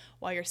them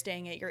while you're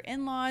staying at your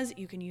in-laws.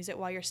 You can use it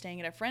while you're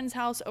staying at a friend's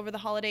house over the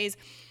holidays.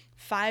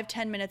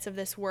 5-10 minutes of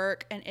this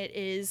work, and it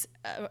is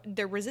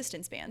they're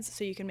resistance bands,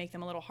 so you can make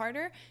them a little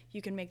harder,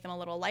 you can make them a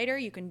little lighter,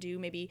 you can do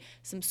maybe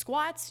some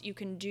squats, you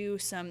can do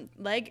some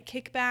leg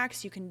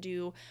kickbacks, you can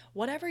do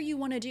whatever you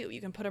want to do. You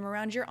can put them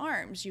around your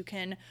arms, you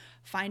can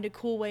find a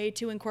cool way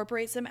to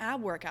incorporate some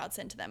ab workouts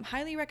into them.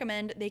 Highly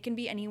recommend. They can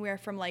be anywhere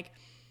from like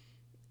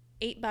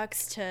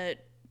 $8 to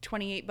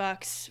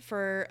 $28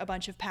 for a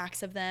bunch of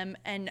packs of them,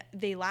 and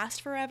they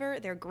last forever.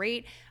 They're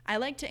great. I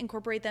like to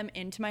incorporate them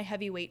into my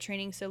heavy weight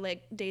training. So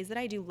like days that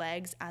I do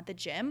legs at the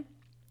gym,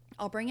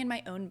 I'll bring in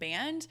my own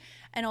band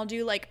and I'll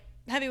do like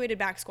heavy weighted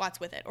back squats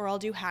with it, or I'll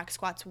do hack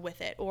squats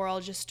with it, or I'll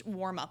just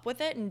warm up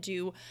with it and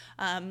do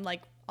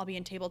like I'll be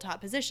in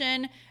tabletop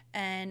position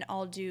and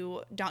I'll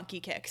do donkey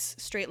kicks,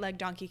 straight leg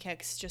donkey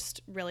kicks, just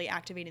really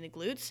activating the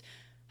glutes.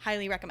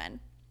 Highly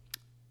recommend.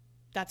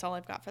 That's all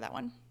I've got for that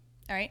one.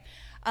 All right.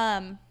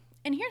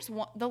 And here's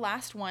the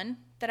last one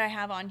that I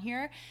have on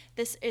here.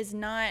 This is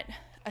not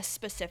a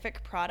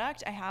specific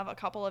product. I have a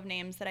couple of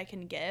names that I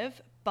can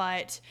give,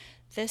 but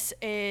this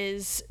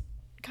is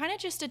kind of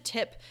just a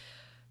tip.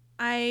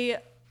 I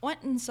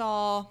went and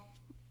saw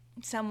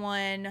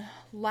someone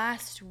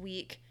last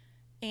week,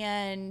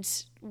 and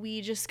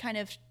we just kind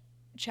of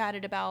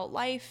chatted about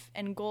life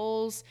and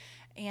goals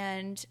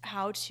and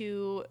how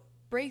to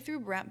break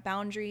through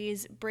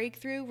boundaries, break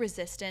through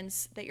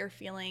resistance that you're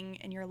feeling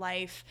in your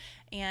life.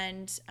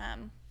 And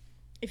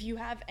if you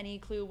have any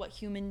clue what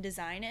human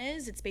design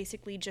is, it's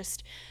basically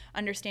just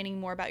understanding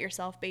more about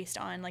yourself based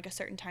on like a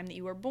certain time that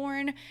you were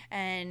born,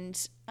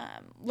 and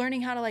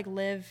learning how to like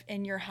live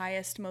in your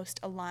highest, most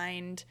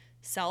aligned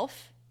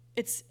self.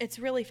 It's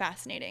really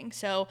fascinating.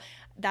 So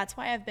that's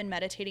why I've been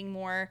meditating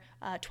more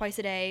twice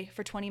a day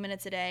for 20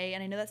 minutes a day.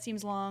 And I know that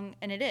seems long,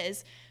 and it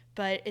is,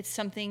 but it's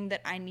something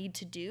that I need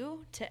to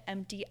do to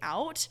empty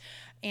out.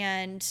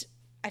 And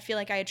I feel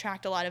like I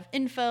attract a lot of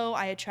info.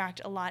 I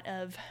attract a lot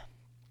of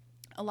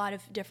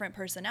different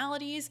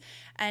personalities,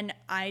 and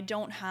I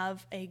don't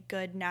have a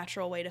good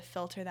natural way to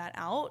filter that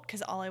out,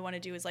 because all I want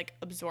to do is like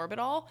absorb it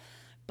all.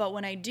 But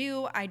when I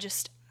do,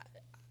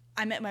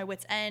 I'm at my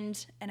wit's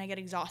end and I get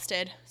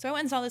exhausted. So I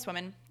went and saw this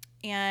woman,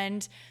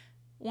 and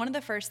one of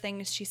the first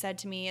things she said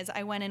to me is,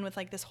 I went in with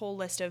like this whole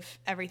list of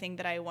everything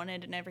that I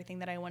wanted and everything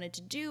that I wanted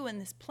to do, and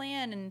this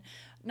plan, and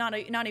not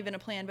even a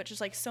plan, but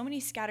just like so many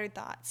scattered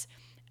thoughts.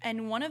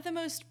 And one of the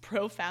most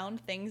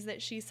profound things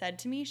that she said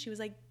to me, she was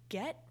like,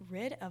 get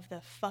rid of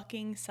the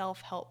fucking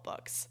self-help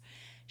books.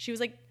 She was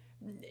like,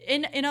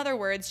 in other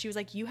words, she was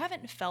like, you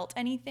haven't felt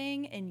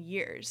anything in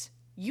years.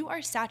 You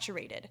are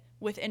saturated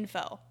with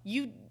info.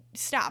 You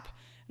stop.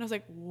 And I was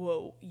like,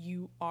 whoa,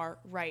 you are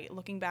right.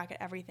 Looking back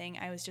at everything,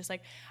 I was just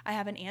like, I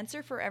have an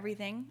answer for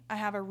everything. I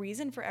have a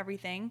reason for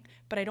everything,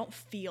 but I don't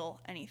feel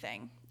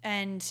anything.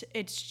 And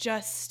it's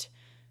just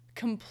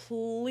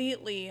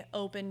completely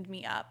opened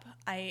me up.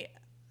 I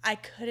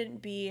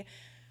couldn't be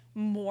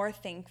more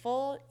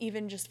thankful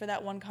even just for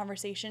that one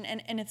conversation.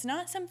 And it's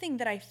not something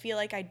that I feel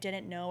like I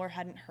didn't know or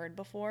hadn't heard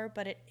before,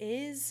 but it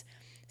is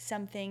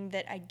something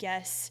that I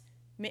guess,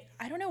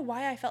 I don't know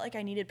why I felt like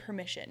I needed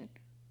permission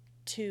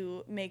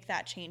to make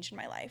that change in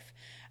my life.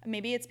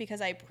 Maybe it's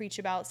because I preach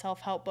about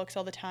self-help books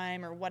all the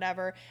time or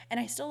whatever, and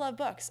I still love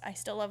books. I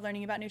still love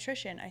learning about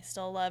nutrition. I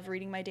still love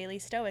reading my daily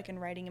Stoic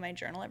and writing in my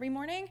journal every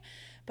morning,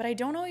 but I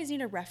don't always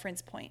need a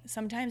reference point.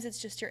 Sometimes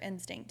it's just your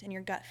instinct and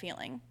your gut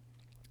feeling.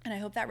 And I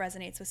hope that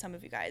resonates with some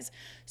of you guys.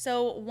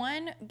 So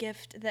one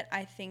gift that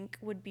I think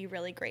would be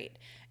really great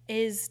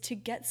is to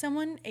get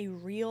someone a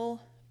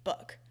real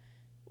book.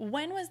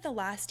 When was the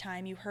last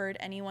time you heard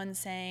anyone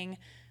saying,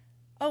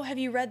 oh, have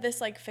you read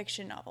this like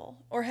fiction novel?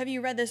 Or have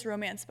you read this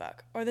romance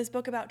book? Or this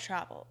book about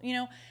travel? You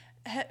know,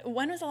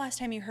 when was the last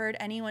time you heard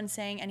anyone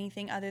saying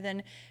anything other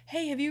than,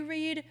 hey, have you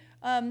read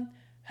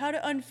How to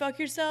Unfuck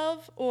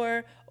Yourself?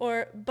 Or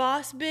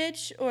Boss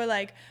Bitch? Or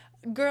like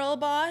Girl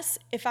Boss?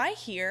 If I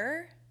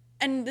hear,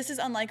 and this is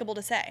unlikable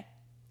to say,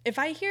 if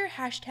I hear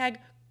hashtag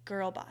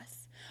girl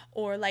boss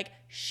or like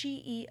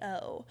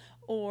SheEO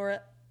or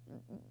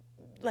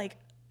like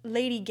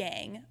lady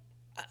gang,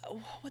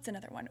 what's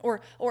another one?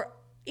 Or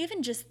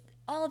even just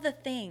all the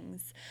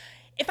things.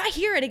 If I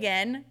hear it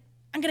again,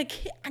 I'm gonna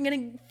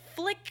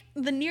flick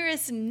the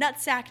nearest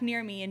nutsack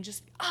near me and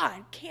just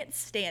I can't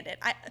stand it.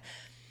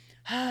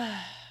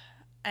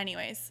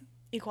 Anyways,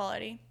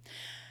 equality.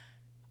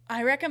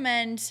 I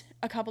recommend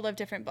a couple of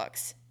different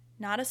books.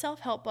 Not a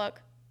self-help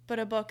book, but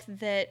a book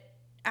that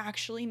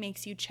actually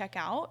makes you check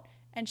out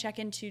and check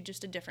into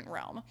just a different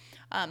realm.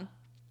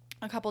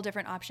 A couple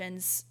different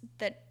options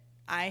that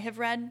I have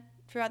read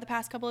throughout the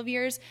past couple of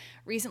years.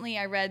 Recently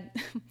I read,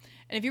 and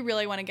if you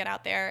really want to get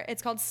out there,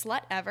 it's called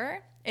Slut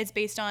Ever. It's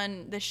based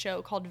on this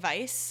show called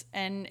Vice,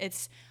 and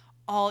it's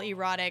all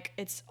erotic.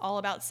 It's all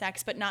about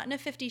sex, but not in a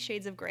 50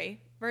 Shades of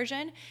Grey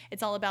version.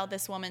 It's all about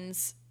this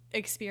woman's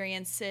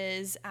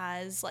experiences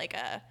as like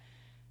a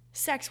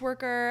sex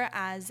worker,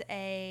 as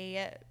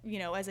a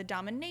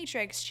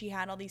dominatrix. She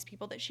had all these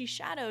people that she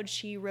shadowed.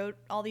 She wrote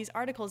all these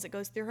articles that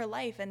goes through her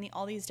life and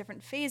all these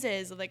different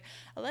phases of like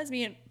a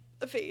lesbian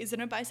phase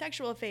and a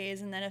bisexual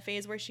phase, and then a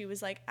phase where she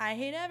was like, I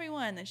hate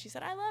everyone. Then she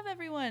said, I love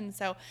everyone.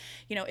 So,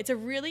 it's a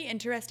really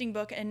interesting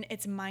book, and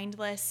it's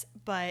mindless,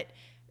 but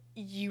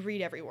you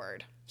read every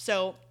word.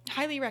 So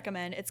highly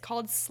recommend. It's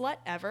called Slut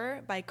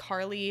Ever by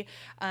Carly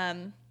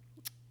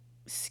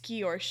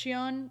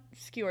Sciorcio.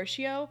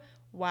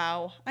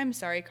 Wow. I'm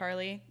sorry,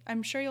 Carly.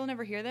 I'm sure you'll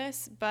never hear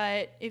this,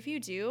 but if you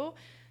do,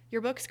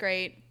 your book's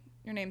great.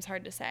 Your name's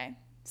hard to say.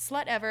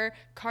 Slut Ever,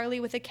 Carly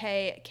with a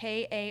K,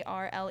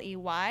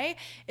 Karley.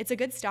 It's a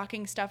good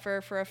stocking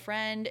stuffer for a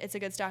friend. It's a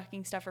good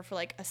stocking stuffer for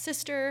like a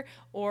sister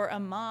or a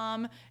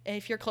mom.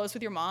 If you're close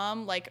with your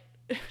mom, like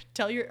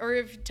tell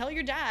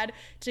your dad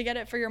to get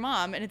it for your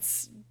mom, and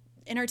it's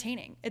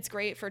entertaining. It's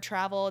great for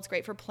travel. It's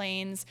great for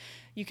planes.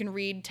 You can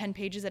read 10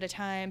 pages at a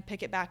time,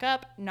 pick it back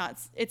up.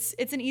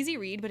 It's an easy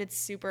read, but it's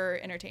super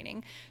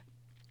entertaining.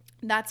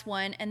 That's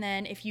one. And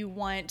then if you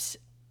want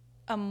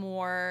a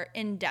more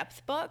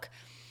in-depth book,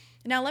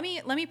 now let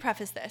me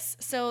preface this.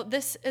 So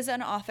this is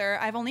an author.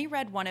 I've only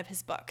read one of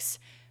his books,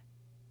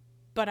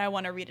 but I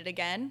want to read it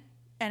again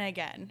and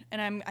again.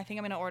 And I think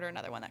I'm going to order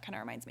another one. That kind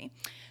of reminds me.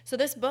 So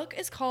this book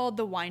is called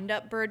The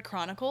Wind-Up Bird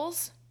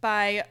Chronicles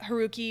by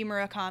Haruki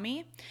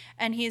Murakami.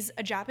 And he's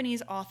a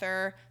Japanese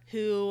author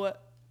who,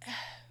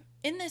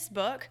 in this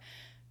book,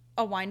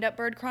 A Wind-Up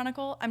Bird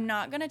Chronicle, I'm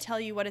not going to tell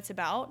you what it's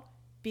about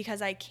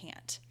because I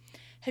can't.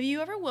 Have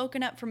you ever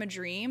woken up from a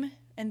dream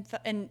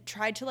and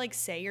tried to like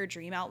say your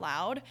dream out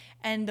loud?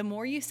 And the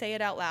more you say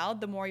it out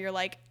loud, the more you're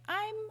like,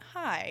 I'm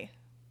high.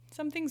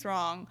 Something's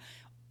wrong.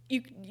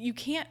 You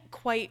can't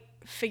quite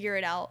figure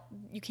it out.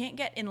 You can't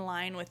get in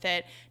line with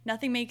it.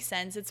 Nothing makes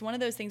sense. It's one of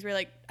those things where you're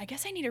like, I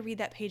guess I need to read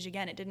that page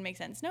again. It didn't make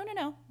sense. No,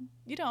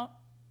 you don't.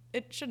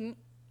 It shouldn't.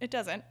 It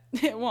doesn't.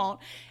 It won't.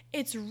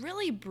 It's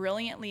really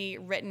brilliantly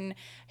written.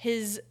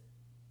 His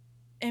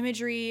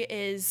imagery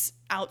is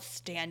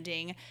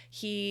outstanding.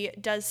 He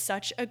does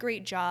such a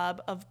great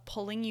job of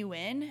pulling you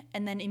in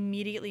and then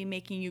immediately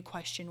making you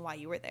question why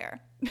you were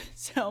there.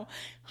 So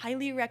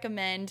highly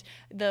recommend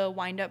The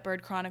Wind-Up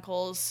Bird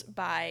Chronicles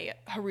by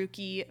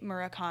Haruki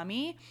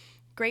Murakami.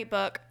 Great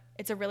book.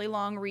 It's a really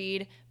long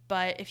read,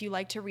 but if you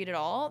like to read it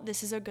all,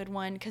 this is a good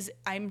one, because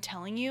I'm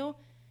telling you,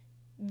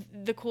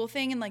 the cool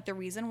thing and like the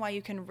reason why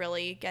you can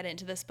really get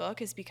into this book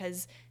is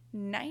because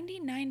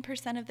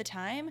 99% of the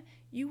time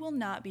you will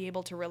not be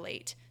able to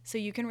relate. So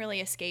you can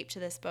really escape to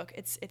this book.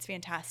 It's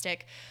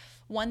fantastic.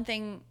 One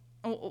thing,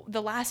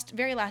 the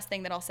very last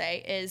thing that I'll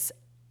say is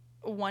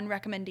one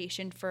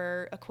recommendation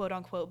for a quote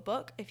unquote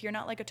book. If you're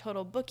not like a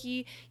total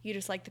bookie, you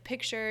just like the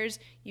pictures,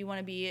 you want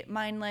to be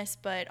mindless,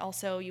 but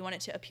also you want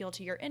it to appeal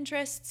to your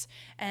interests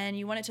and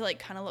you want it to like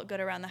kind of look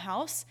good around the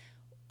house.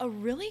 a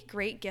really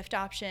great gift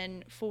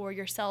option for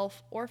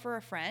yourself or for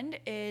a friend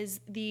is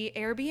the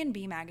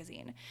Airbnb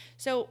magazine.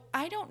 So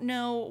I don't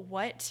know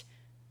what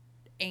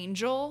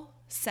angel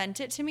sent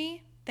it to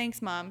me.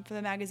 Thanks, Mom, for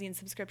the magazine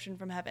subscription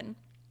from heaven.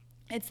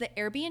 It's the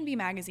Airbnb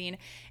magazine.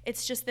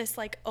 It's just this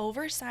like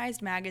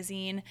oversized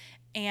magazine,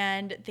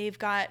 and they've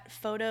got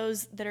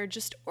photos that are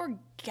just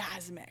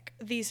orgasmic.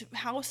 These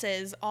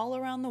houses all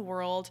around the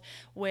world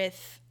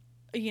with,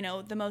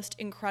 the most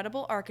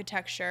incredible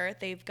architecture.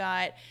 They've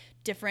got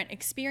different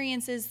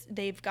experiences.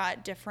 They've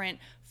got different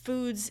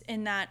foods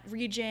in that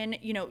region.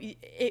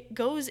 It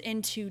goes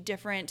into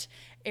different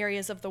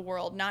areas of the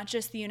world, not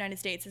just the United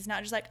States. It's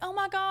not just like, oh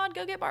my God,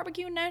 go get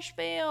barbecue in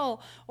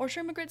Nashville or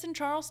shrimp and grits in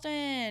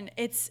Charleston.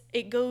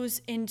 It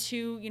goes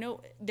into,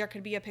 there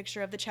could be a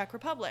picture of the Czech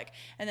Republic,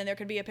 and then there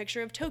could be a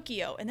picture of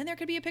Tokyo, and then there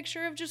could be a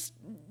picture of just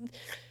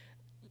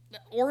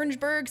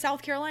Orangeburg,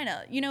 South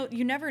Carolina.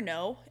 You never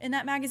know. In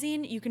that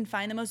magazine, you can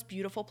find the most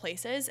beautiful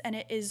places, and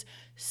it is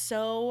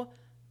so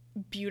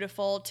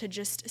beautiful to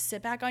just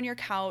sit back on your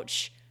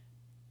couch,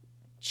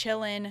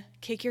 chillin',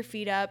 kick your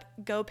feet up,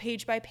 go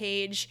page by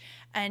page,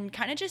 and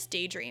kind of just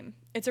daydream.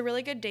 It's a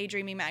really good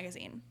daydreaming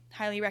magazine.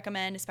 Highly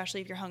recommend,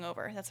 especially if you're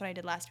hungover. That's what I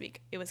did last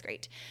week. It was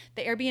great.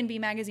 The Airbnb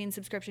magazine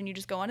subscription, you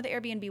just go onto the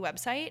Airbnb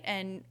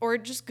website or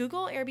just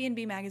Google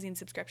Airbnb magazine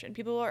subscription.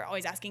 People are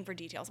always asking for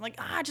details. I'm like,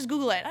 just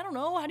Google it. I don't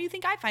know. How do you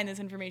think I find this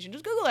information?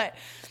 Just Google it.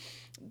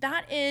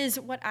 That is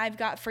what I've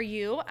got for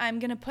you. I'm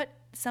going to put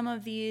some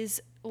of these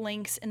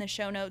links in the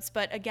show notes,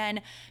 but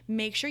again,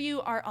 make sure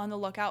you are on the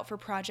lookout for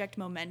Project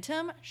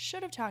Momentum.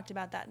 Should have talked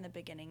about that in the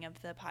beginning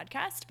of the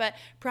podcast, but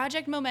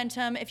Project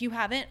Momentum, if you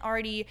haven't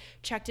already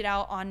checked it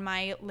out on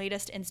my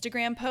latest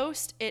Instagram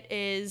post, it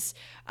is,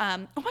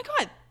 oh my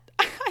God,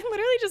 I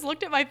literally just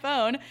looked at my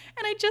phone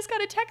and I just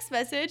got a text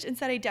message and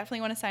said I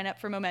definitely want to sign up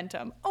for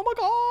Momentum. Oh my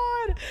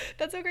God,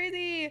 that's so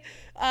crazy.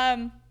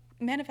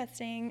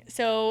 Manifesting.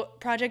 So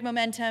Project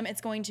Momentum, it's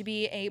going to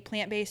be a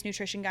plant-based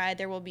nutrition guide.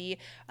 There will be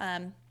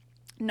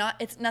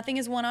nothing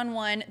is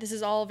one-on-one. This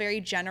is all very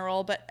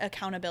general, but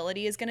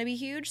accountability is going to be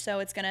huge. So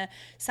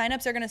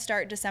signups are going to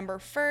start December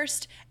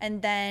 1st,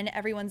 and then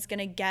everyone's going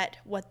to get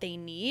what they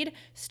need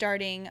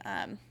starting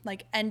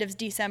like end of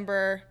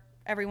December.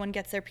 Everyone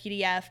gets their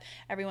PDF.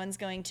 Everyone's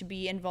going to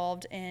be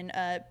involved in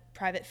a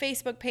private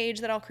Facebook page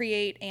that I'll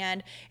create,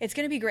 and it's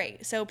going to be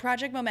great. So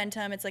Project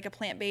Momentum, it's like a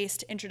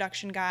plant-based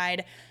introduction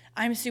guide.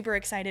 I'm super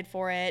excited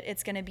for it.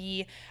 It's going to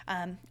be,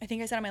 I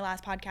think I said on my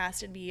last podcast,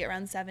 it'd be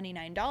around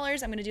 $79.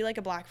 I'm going to do like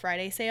a Black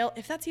Friday sale.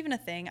 If that's even a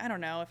thing, I don't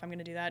know if I'm going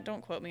to do that.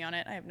 Don't quote me on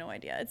it. I have no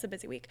idea. It's a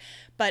busy week.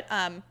 But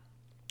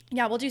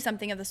yeah, we'll do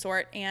something of the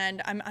sort,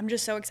 and I'm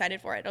just so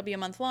excited for it. It'll be a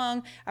month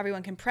long.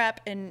 Everyone can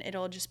prep, and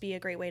it'll just be a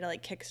great way to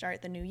like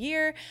kickstart the new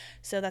year.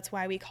 So that's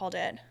why we called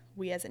it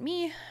We as in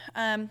Me.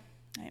 I am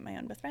my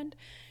own best friend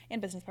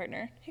and business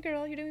partner. Hey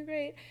girl, you're doing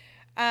great.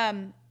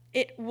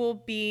 It will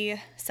be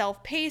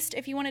self-paced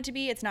if you want it to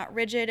be. It's not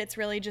rigid. It's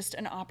really just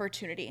an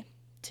opportunity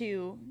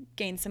to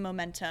gain some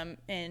momentum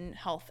in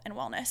health and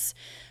wellness.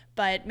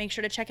 But make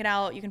sure to check it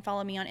out. You can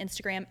follow me on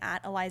Instagram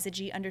at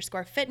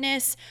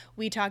ElizaG_fitness.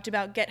 We talked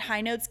about Get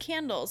High Notes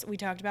candles. We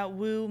talked about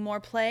Woo More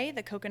Play,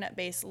 the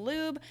coconut-based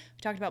lube.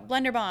 We talked about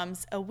blender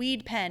bombs, a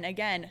weed pen.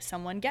 Again,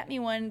 someone get me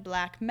one,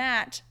 black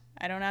matte.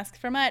 I don't ask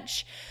for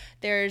much.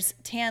 There's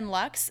Tan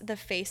Luxe, the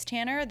face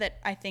tanner that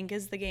I think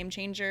is the game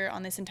changer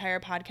on this entire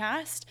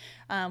podcast.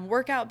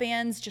 Workout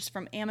bands just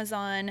from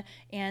Amazon,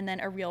 and then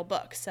a real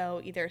book.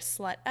 So either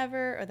Slut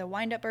Ever or the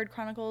Wind Up Bird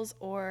Chronicles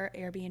or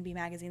Airbnb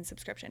magazine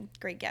subscription.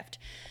 Great gift.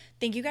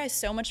 Thank you guys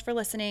so much for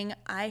listening.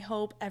 I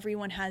hope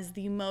everyone has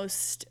the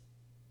most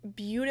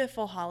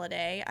beautiful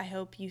holiday. I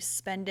hope you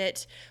spend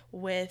it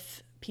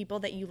with people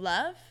that you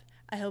love.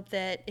 I hope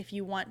that if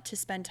you want to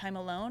spend time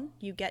alone,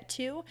 you get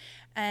to.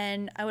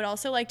 And I would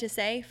also like to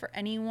say, for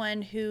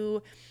anyone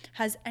who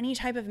has any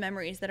type of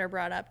memories that are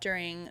brought up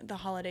during the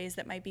holidays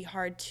that might be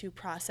hard to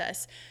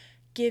process,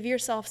 give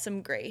yourself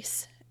some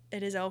grace.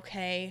 It is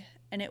okay,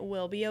 and it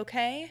will be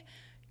okay.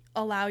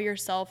 Allow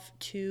yourself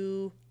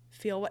to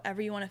feel whatever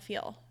you want to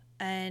feel.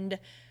 And,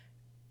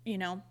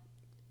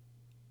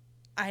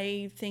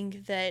 I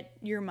think that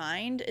your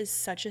mind is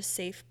such a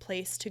safe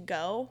place to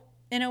go.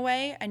 In a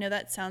way, I know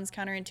that sounds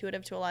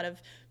counterintuitive to a lot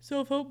of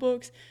self-help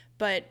books,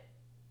 but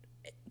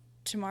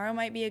tomorrow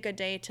might be a good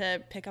day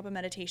to pick up a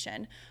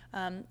meditation,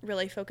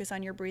 really focus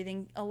on your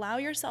breathing. Allow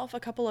yourself a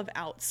couple of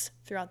outs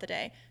throughout the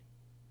day.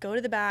 Go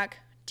to the back,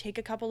 take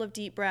a couple of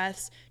deep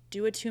breaths,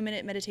 do a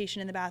 2-minute meditation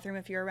in the bathroom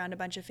if you're around a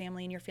bunch of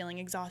family and you're feeling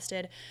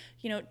exhausted.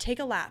 Take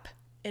a lap.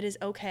 It is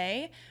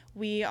okay.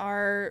 We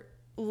are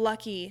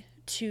lucky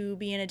to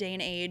be in a day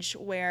and age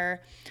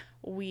where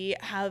we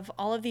have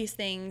all of these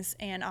things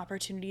and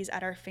opportunities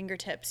at our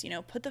fingertips.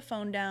 Put the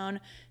phone down,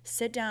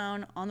 sit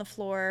down on the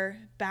floor,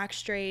 back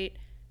straight,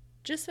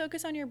 just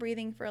focus on your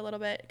breathing for a little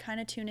bit, kind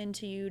of tune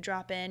into you,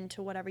 drop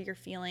into whatever you're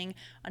feeling,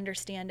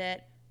 understand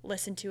it,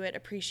 listen to it,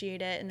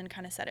 appreciate it, and then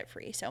kind of set it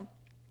free. So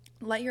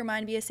Let your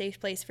mind be a safe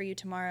place for you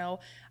tomorrow.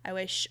 I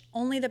wish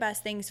only the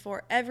best things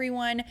for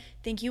everyone.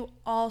 Thank you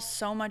all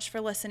so much for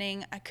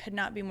listening. I could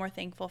not be more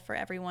thankful for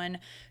everyone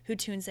who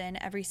tunes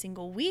in every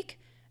single week.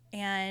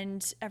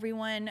 And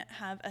everyone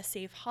have a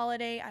safe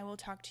holiday. I will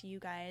talk to you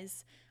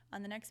guys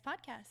on the next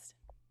podcast.